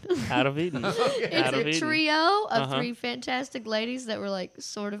Eden. Out of Eden. Out It's of a Eden. trio of Uh-huh. three fantastic ladies that were like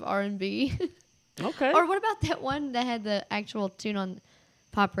sort of R&B. Okay. Or what about that one that had the actual tune on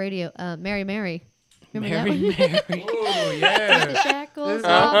pop radio? Mary Mary. Remember Mary, that one? Mary. Oh The yeah. shackles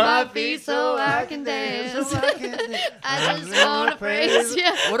off my feet so I can dance. I just wanna praise you.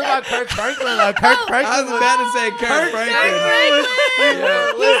 What about Kirk Franklin? Oh, Kirk I Franklin. was about to say Kirk Franklin. Franklin!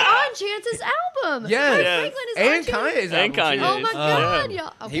 He's on Chance's album. Yes. Kirk Yes. Franklin is And on Chance's. Kanye's And album, too. Kanye. Oh my God,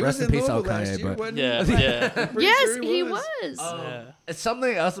 y'all. Oh, He Rest was in in peace, Louisville Kanye, last year, but- wasn't Yeah, he? yeah. I'm pretty yes, sure he was. Yeah. It's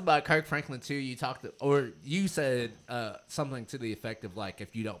something else about Kirk Franklin too. You talked, or you said something to the effect of like,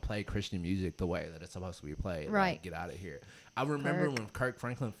 if you don't play Christian music the way that it's supposed to be played, like, Right. get out of here. I remember Kirk. when Kirk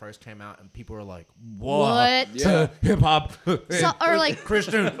Franklin first came out, and people were like, "What? What? Yeah. Hip hop, So, or like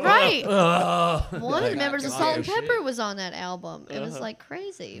Christian, Right. Ugh. one of the Like, members of God, Salt and shit. Pepper was on that album. It was like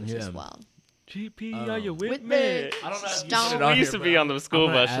crazy. It was Yeah. just wild. GP, are you with, With me? me. I don't know. If you Stone. put it We on used here, to be but on the school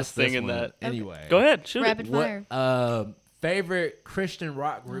I'm gonna bus ask just this singing one that. Anyway, Go ahead, shoot Rapid it. fire. Favorite Christian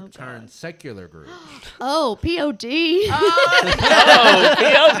rock group Oh, God. turned secular group. Oh, P.O.D. Oh,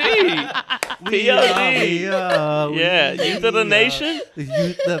 POD. POD. Yeah, Youth of the Nation.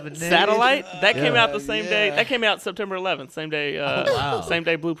 Youth of a Nation. Satellite. That came Yeah. out the same day. Yeah. That came out September 11th. Same day. wow. Same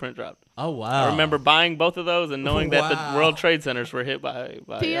day Blueprint dropped. Oh wow! I remember buying both of those and knowing that Wow. the World Trade Centers were hit by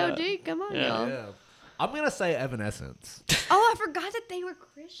P.O.D. Come on, yeah. y'all. Yeah. I'm gonna say Evanescence. Oh, I forgot that they were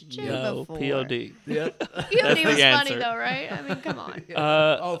Christian No, before. POD. Yep. P.O.D. That's was the funny answer. though, right? I mean, come on.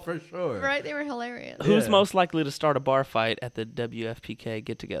 Oh, for sure. Right? They were hilarious. Who's Yeah. most likely to start a bar fight at the WFPK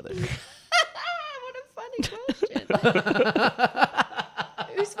get together? What a funny question.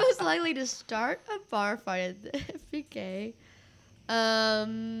 Who's most likely to start a bar fight at the FPK?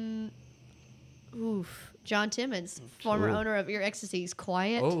 John Timmons, former Ooh. owner of Ear Ecstasy. He's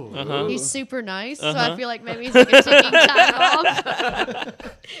quiet. Oh, Uh-huh. He's super nice, so Uh-huh. I feel like maybe he's like a ticking time bomb.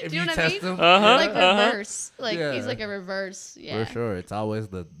 if Do you know what I mean? them, Uh-huh. Like reverse. Like Yeah. he's like a reverse. Yeah. for sure, it's always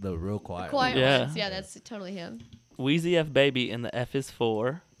the real quiet. Quiet one. Yeah. ones. Yeah, that's totally him. Wheezy F Baby and the F is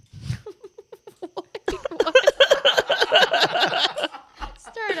for.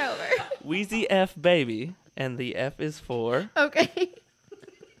 Start over. Wheezy F Baby and the F is for. Okay.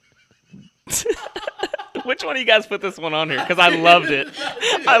 Which one of you guys put this one on here? Because I loved it.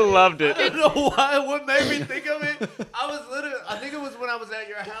 I loved it. I don't know why. What made me think of it? I was literally. I think it was when I was at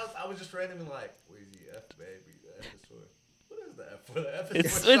your house. I was just randomly like, "Wheezy F baby, the F is for." What is the F for? The F is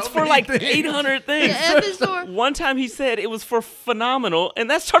It's for it's so for many like things. 800 The things. F is for. One time he said it was for phenomenal, and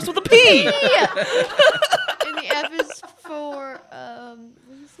that starts with a P. Yeah. And the F is for what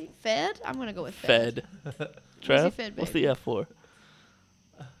is he? Fed? I'm gonna go with Fed. Fed. Trev, Fed, what's baby? the F for?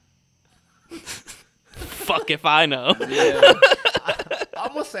 Fuck if I know. Yeah.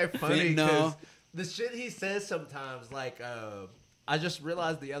 I'm gonna say funny No. because the shit he says sometimes, like, I just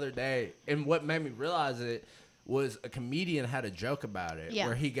realized the other day, and what made me realize it was a comedian had a joke about it, Yeah.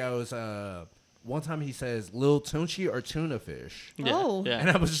 where he goes, one time he says, "Lil Tunchi or tuna fish," Yeah, Oh. yeah.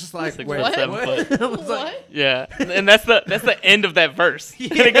 and I was just like, Six "Wait, foot, what?" 7 foot. I was like, What? Yeah, and that's the end of that verse.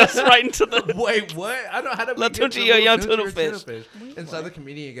 And it goes right into the. "Wait, what? I don't know how to Lil get to Tunchi or Lil young Tunchi tuna or fish. And so the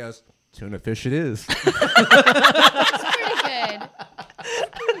comedian goes, Tuna fish it is. It's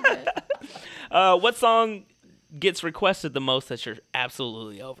pretty good. What song gets requested the most that you're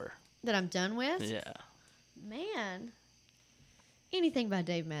absolutely over? That I'm done with? Yeah. Man. Anything by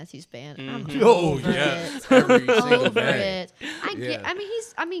Dave Matthews Band. I'm Oh, over yeah. it. Every single Over day. it.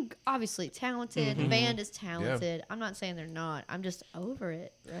 I mean, obviously talented. The band is talented. Yeah. I'm not saying they're not. I'm just over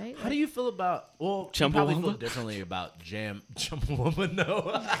it, right? How do you feel about? Well, you probably feel Chumbawamba? differently about Chumbawamba.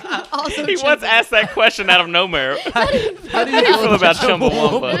 No. Also, He once asked that question out of nowhere. How do you feel about I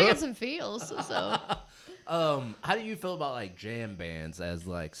Chumbawamba? got some feels. So, How do you feel about like jam bands as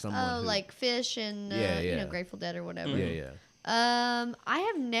like someone? Who, like Fish and you know, Grateful Dead or whatever. yeah.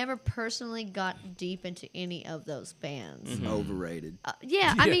 I have never personally got deep into any of those bands. Overrated.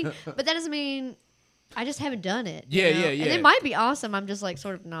 Yeah, I mean, but that doesn't mean I just haven't done it. Yeah, you know? yeah. And it might be awesome. I'm just like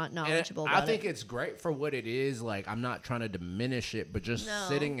sort of not knowledgeable I about think it. it's great for what it is. Like, I'm not trying to diminish it, but just No.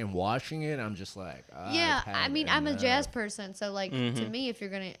 sitting and watching it, I'm just like, Yeah, I've I had mean, I'm a enough. jazz person, so like to me, if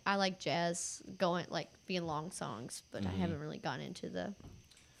you're gonna, I like jazz going like being long songs, but I haven't really gotten into the.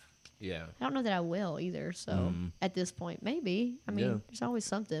 Yeah. I don't know that I will either. So at this point, maybe. I mean, Yeah. there's always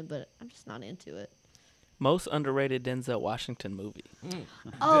something, but I'm just not into it. Most underrated Denzel Washington movie.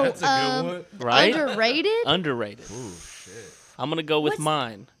 Oh, That's a good one. Right? Underrated. Underrated. Ooh, shit. I'm going to go with What's-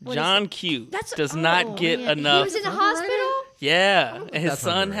 mine. what is John it? Q That's does not get man. enough. He was in the hospital. Yeah. And his That's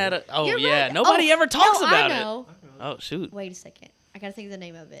son had a. Oh, You're yeah. right. Nobody Oh, ever talks no, about I know. it. Oh, shoot. Wait a second. I gotta think of the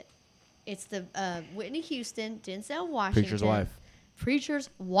name of it. It's the Whitney Houston, Denzel Washington. Preacher's Wife. Preacher's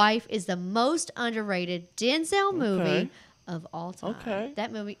Wife is the most underrated Denzel movie of all time. Okay.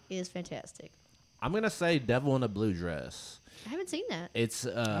 That movie is fantastic. I'm gonna say Devil in a Blue Dress. I haven't seen that. It's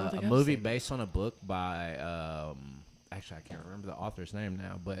a I've movie seen based on a book by actually I can't remember the author's name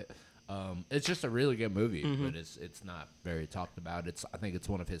now, but it's just a really good movie. But it's not very talked about. I think it's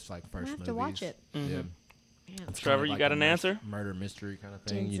one of his like first have movies. to watch it. Yeah. Yeah. It's Trevor, kind of you like got a an answer? Murder mystery kind of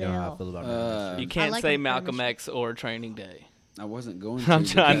thing. You know how I Denzel. feel about murder mystery. You can't like say him Malcolm very much. X or Training Day. I wasn't going to. I'm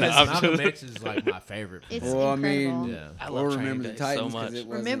trying to- because- I'm Malcolm just- X is like my favorite. It's Well, I incredible. mean, Yeah. I or love Remember Training the Day so Titans. 'cause much. it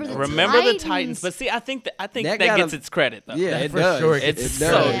wasn't Remember the over. Remember the Titans. Titans. But see, I think That that got gets a- its credit, though. Yeah, it For does. sure, It's It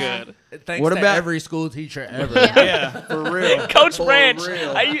so does. Yeah. good. Thanks What to about- every school teacher ever. Yeah. Yeah. For real. Coach For Branch.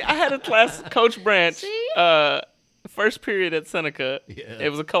 real. I had a class, Coach Branch. See? First period at Seneca. Yeah. It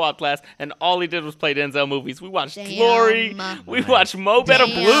was a co-op class, and all he did was play Denzel movies. We watched Damn. Glory. We watched Mo Better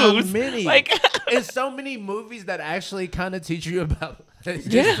Damn. Blues. So many. Like, and so many movies that actually kind of teach you about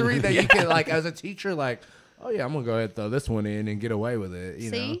history that you can, like, as a teacher, like, oh yeah, I'm gonna go ahead and throw this one in and get away with it. You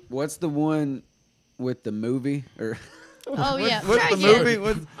know? See? What's the one with the movie? Or Oh yeah. what's Try the again. movie?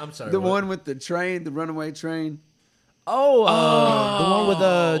 What's I'm sorry. the what? one with the train, the runaway train? Oh, the one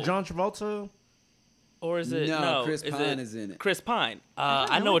with John Travolta. or is it no? Chris Pine is in it. Chris Pine. I I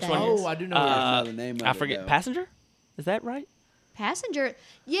don't know know which what one. that is. Oh, I do know. I that. don't know the name of I it, forget. though. Passenger. Is that right? Passenger.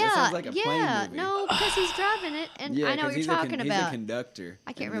 Yeah. sounds like a plane yeah. movie. No, because he's driving it, and Yeah, I know 'cause what you're he's talking He's a about. conductor.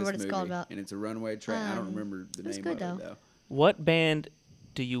 I can't in remember this what it's called movie, about. And it's a runaway train. I don't remember the it's name good, of it though. though. What band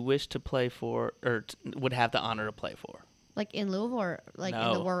do you wish to play for, or would have the honor to play for? Like in Louisville or like No,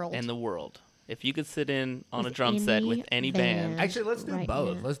 in the world? In the world. If you could sit in on With a drum set any with any band. band. Actually, let's do Right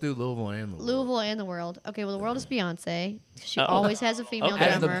both. now. Let's do Louisville and the world. Louisville and the world. Okay, well, the world is Beyonce. She Uh-oh. always has a female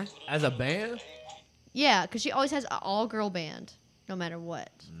Okay. drummer. As a band. Yeah, because she always has an all-girl band, no matter what,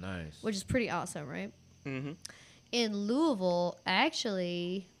 Nice. which is pretty awesome, right? Mm-hmm. In Louisville,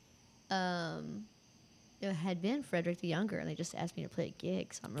 actually, it had been Frederick the Younger, and they just asked me to play a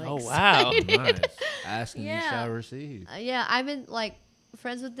gig, so I'm really Oh, wow. excited. Nice. Asking Yeah. you shall receive. Yeah, I've been like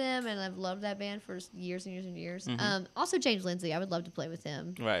friends with them, and I've loved that band for years and years and years. Also, James Lindsay, I would love to play with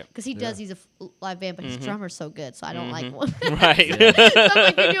him. Right. Because he does, he's a live band, but his drummer's so good, so I don't like one. Right. So I'm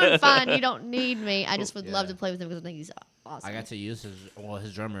like, you're doing fine. You don't need me. I just would love Yeah. to play with him because I think he's awesome. I got to use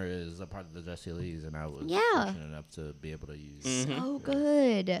his drummer is a part of the Jesse Lees, and I was Yeah. fortunate enough to be able to use. So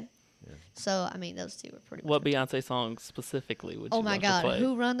good. So, I mean, those two are pretty What much. Beyonce song specifically would you Oh my love to God! play?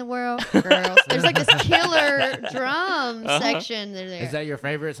 Who run the world, girls? There's like this killer drum section. There. Is that your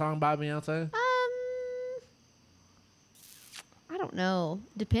favorite song by Beyonce? I don't know.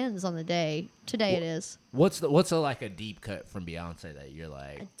 Depends on the day. Today it is. What's like a deep cut from Beyonce that you're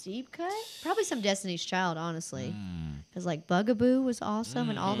like? A deep ut? Probably some Destiny's Child, honestly. Because like Bugaboo was awesome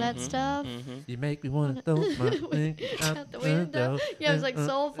and all that stuff. You make me want to throw my thing Out the window. Yeah, it was like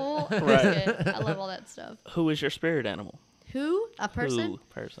soulful. It was Right. good. I love all that stuff. Who is your spirit animal? Who? A person? Who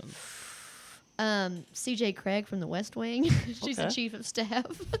person? CJ Craig from The West Wing. She's the Okay. chief of staff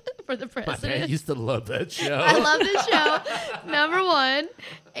for the My dad president. used to love that show. I love this show. Number one.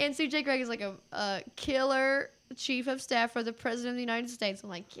 And CJ Craig is like a killer chief of staff for the president of the United States. I'm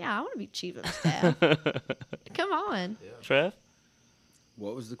like, yeah, I want to be chief of staff. Come on. Trev,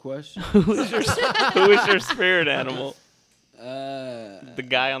 What was the question? who is your spirit animal? The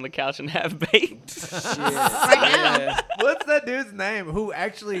guy on the couch and half baked. Shit. now. What's that dude's name? Who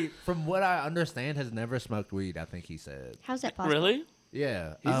actually, from what I understand, has never smoked weed. I think he said. How's that possible? Really?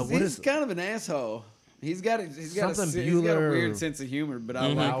 Yeah. He's kind of an asshole. He's got a weird sense of humor, but I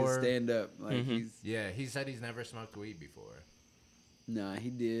like his stand up. Like Yeah, he said he's never smoked weed before. Nah,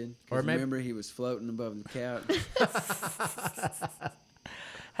 he did. Or maybe- remember he was floating above the couch.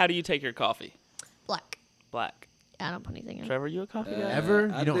 How do you take your coffee? Black. Black. I don't put anything in. Trevor, you a coffee guy?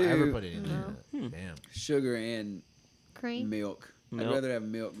 Ever? I You don't ever do. put it in there. Damn. Sugar and Cream. milk. Milk? I'd rather have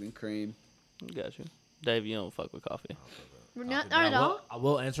milk than cream. Got you. Dave, you don't fuck with coffee. Not at all. I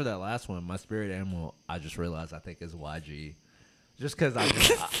will answer that last one. My spirit animal, I just realized I think is YG. Just because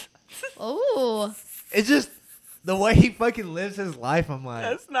Oh. it's just the way he fucking lives his life. I'm like,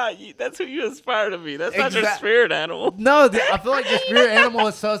 That's not you. That's who you aspire to be. That's not your Exact- spirit animal. no, I feel like your spirit animal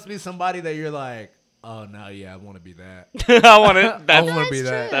is supposed to be somebody that you're like, oh no, yeah, I want to be that. I want to. I That's, want to be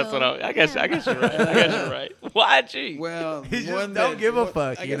that. that's what I guess. I guess you're right. I guess you're right. YG. Well, He just one don't that- give a one-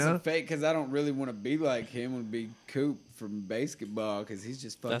 fuck, I you guess know? I'm fake because I don't really want to be like him. Would be Coop from basketball because he's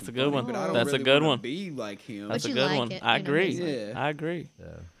just fucking. That's a good funny, one. But I don't That's a really good wanna one. Be like him. That's But a you good like one. it, I you know, agree. Yeah. I agree.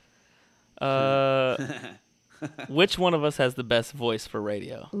 Yeah. Which one of us has the best voice for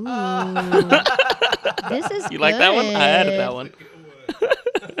radio? Ooh. This is You like that one? I added that good. one.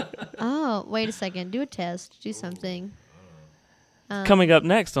 Oh, wait a second. Do a test. Do something. Coming up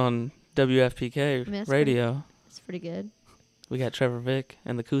next on WFPK That's Radio, It's pretty good. we got Trevor Vick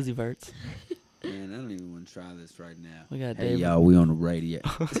and the Koozie Verts. Man, I don't even want to try this right now. We got Hey David. y'all, we on the radio.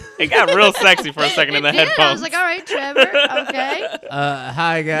 It got real sexy for a second in the It did. headphones. I was like, all right, Trevor. Okay.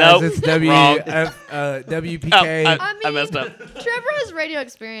 Hi guys, Nope. it's Wrong. WPK. Oh, I mean, messed up. Trevor has radio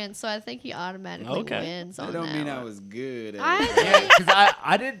experience, so I think he automatically Okay. wins on That don't that mean one. I was good at I it. Yeah,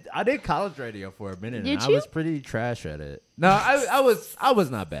 because I did college radio for a minute. Did and I you? was pretty trash at it. No, I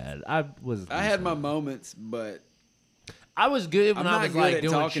was not bad. I had my moments, but I was good when I'm I not was good like at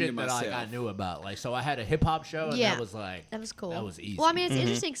doing talking shit to that like, I myself. knew about. Like, so I had a hip hop show, and Yeah. that was like That was cool. That was easy. Well, I mean, it's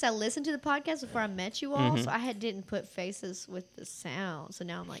interesting because I listened to the podcast before I met you all, Mm-hmm. so I didn't put faces with the sound. So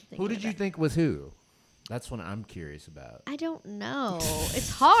now I'm like, thinking Who did you about- think was who? That's what I'm curious about. I don't know. It's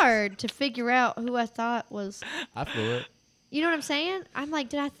hard to figure out who I thought was. I feel it, You know what I'm saying? I'm like,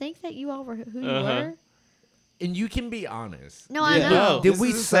 did I think that you all were who you Uh-huh. were? and you can be honest. No, I Yeah. know. This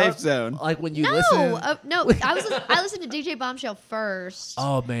is a safe zone. Like when you No, listen. no. I listened to DJ Bombshell first.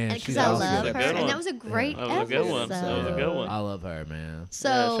 Oh man, because she's I awesome. love That her, was a good and one. that was a great That was a good one. episode. That was a good one. I love her, man. So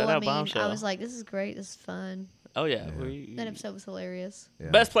Yeah, shout I out mean, Bombshell. I was like, this is great. This is fun. Oh, yeah. Yeah. That episode was hilarious. Yeah.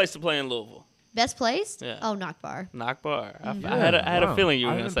 Best place to play in Louisville. Best place? Yeah. Oh, Knock Bar. Knock Bar. I Yeah, had a wow. feeling you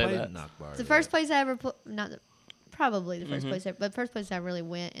were I going to haven't say played that. Knock Bar It's the yet. first place I ever probably the Mm-hmm. first place, but first place I really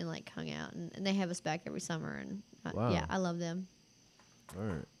went and like hung out, and they have us back every summer, and Wow. yeah, I love them. All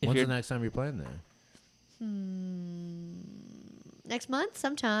right. If When's the you're- next time you're playing there? Next month,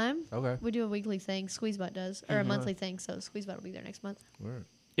 sometime. Okay. We do a weekly thing. Squeezebot does, or a monthly thing. So Squeezebot will be there next month. All right.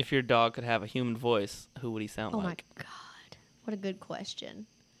 If your dog could have a human voice, who would he sound Oh like? my God, what a good question.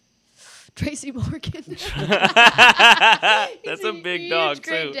 Tracy Morgan. That's a big huge dog,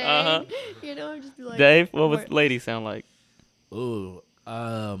 Great too. Dane. Uh-huh. You know, I'd just be like, Dave, what would What? Lady sound like? Ooh.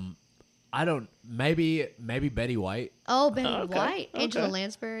 I don't. Maybe Betty White. Oh, Betty Okay, White, Angela okay.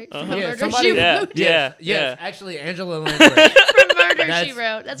 Lansbury Uh-huh. from Yeah, Murder somebody- She Yeah, Wrote. yeah, Yes, yeah. actually, Angela Lansbury. From Murder She That's-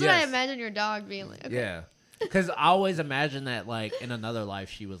 Wrote. That's what I yes. imagine your dog being like. Okay. Yeah, because I always imagine that like in another life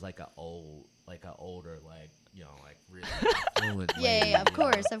she was like older, like you know, like really affluent Yeah, lady, yeah, of you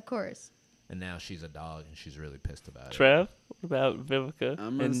know? course, of course. And now she's a dog and she's really pissed about it. Trev? What about Vivica?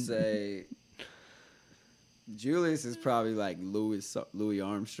 I'm gonna And- say Julius is probably like Louis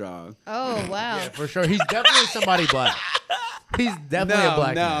Armstrong. Oh wow. Yeah, for sure. He's definitely somebody black. He's definitely a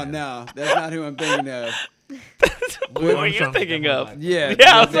black man. No, that's not who I'm thinking of. Who are you Armstrong's thinking definitely of? black. Yeah,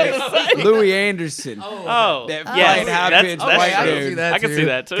 Yeah, I was gonna say. Louis Anderson. Oh, That yes, flight high that's- pitched that's white true. dude. that I can too. see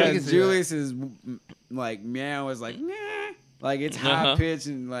that too. I can Because see Julius is like meow is like meh. Like it's high Uh-huh. pitched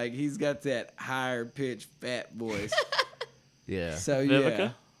and like he's got that higher pitched fat voice. Yeah. So Vivica? yeah,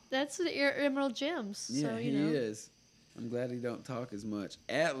 That's the Emerald Gems. yeah, so, he you know. is. I'm glad he don't talk as much.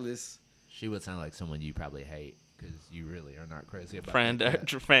 Atlas. She would sound like someone you probably hate because you really are not crazy about Fran, that.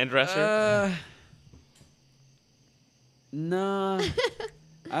 Fran Drescher? Nah.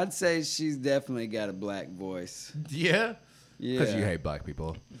 I'd say she's definitely got a black voice. Yeah. Yeah. Because you hate black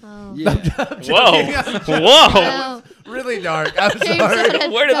people. Oh. Yeah. Whoa. Well, Really dark. I'm James sorry. said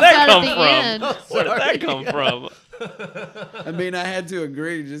it Where did comes that out come at the from? end. Where did that come from? I mean, I had to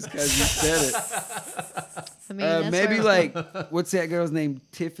agree just because you said it. I mean, that's Maybe where- like, what's that girl's name?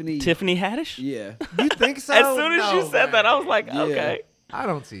 Tiffany. Tiffany Haddish? Yeah. You think so? As soon as you No said that, I was way. like, Yeah. okay. I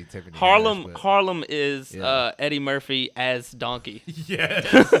don't see Tiffany. Harlem Haddish, but- Harlem is Yeah. Eddie Murphy as Donkey. Yes.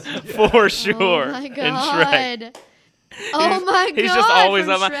 For sure. Oh my in Shrek. god. Oh my god. He's just always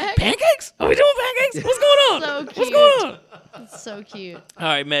from on my Shrek? pancakes? Are we doing pancakes? What's going on? So What's cute. going on? That's so cute. All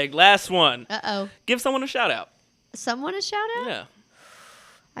right, Meg, last one. Uh-oh. Give someone a shout out. Someone a shout out? Yeah.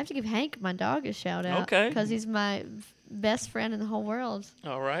 I have to give Hank, my dog, a shout out. Okay. Because he's my best friend in the whole world.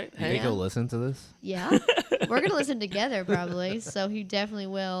 All right. You think Hey. he'll listen to this? Yeah. We're going to listen together probably, so he definitely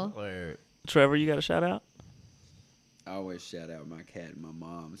will. Or Trevor, you got a shout out? I always shout out my cat and my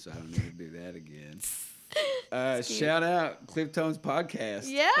mom, so I don't need to do that again. Shout out Cliff Tones podcast.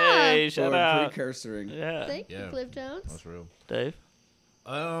 Yeah. Hey, shout for out. precursoring. Yeah. Thank you, Yeah. Cliff Tones. that's real. Dave.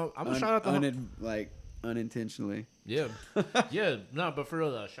 I'm gonna shout out the Unintentionally. Yeah, yeah, no, but for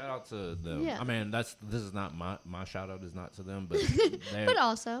real though, shout out to them. Yeah. I mean, this is not my shout out is not to them, but But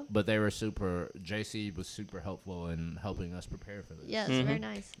also, but they were super. JC was super helpful in helping us prepare for this. yes, very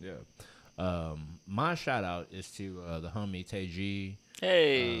nice. Yeah. My shout out is to the homie Tay G.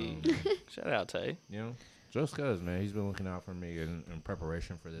 Hey. Shout out, Tay. You know, just cause man, he's been looking out for me in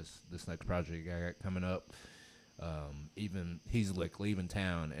preparation for this next project I got coming up. Even he's like leaving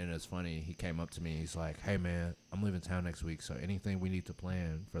town, and it's funny. He came up to me. He's like, "Hey man, I'm leaving town next week, so anything we need to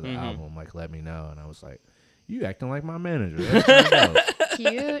plan for the album, like let me know." And I was like, "You acting like my manager?" That's kinda dope.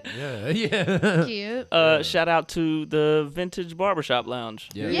 Cute. Yeah. Cute. Shout out to the Vintage Barbershop Lounge.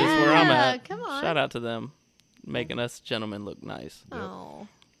 Yeah. That's Yeah, where I'm at. come on. Shout out to them. Making us gentlemen look nice. Oh.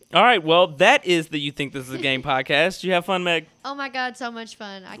 All right, well, that is the You Think This Is a Game podcast. Did you have fun, Meg? Oh my God, so much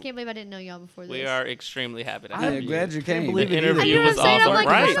fun. I can't believe I didn't know y'all before this. We are extremely happy to I'm have you. glad you came. The interview I was know what I'm saying. awesome. I'm like,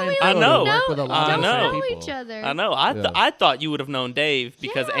 Right. how do we I know. know, Work with a lot I don't know. know people. each other. I know. Yeah. I thought you would have known Dave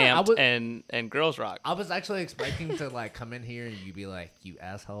because Yeah. Amped I would- and Girls Rock. I was actually expecting to like come in here and you be like, "You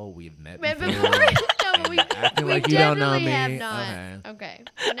asshole, we've met Wait, before." before no, but we, Acting we like you don't know definitely me. have not. Okay.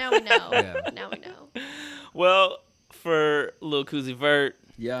 So now we know. Yeah. Now we know. Well, for Lil Koozie Vert,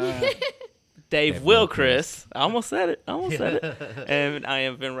 Yeah. Dave Wilchrist, I almost said it. And I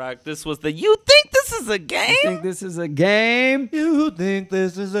am Vinroc. This was the You Think This Is a Game? Think this is a game? You think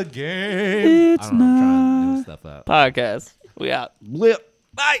this is a game? It's I don't know, I'm trying to do stuff up. Podcast. We out. Blip.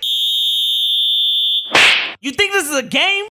 Bye. You think this is a game?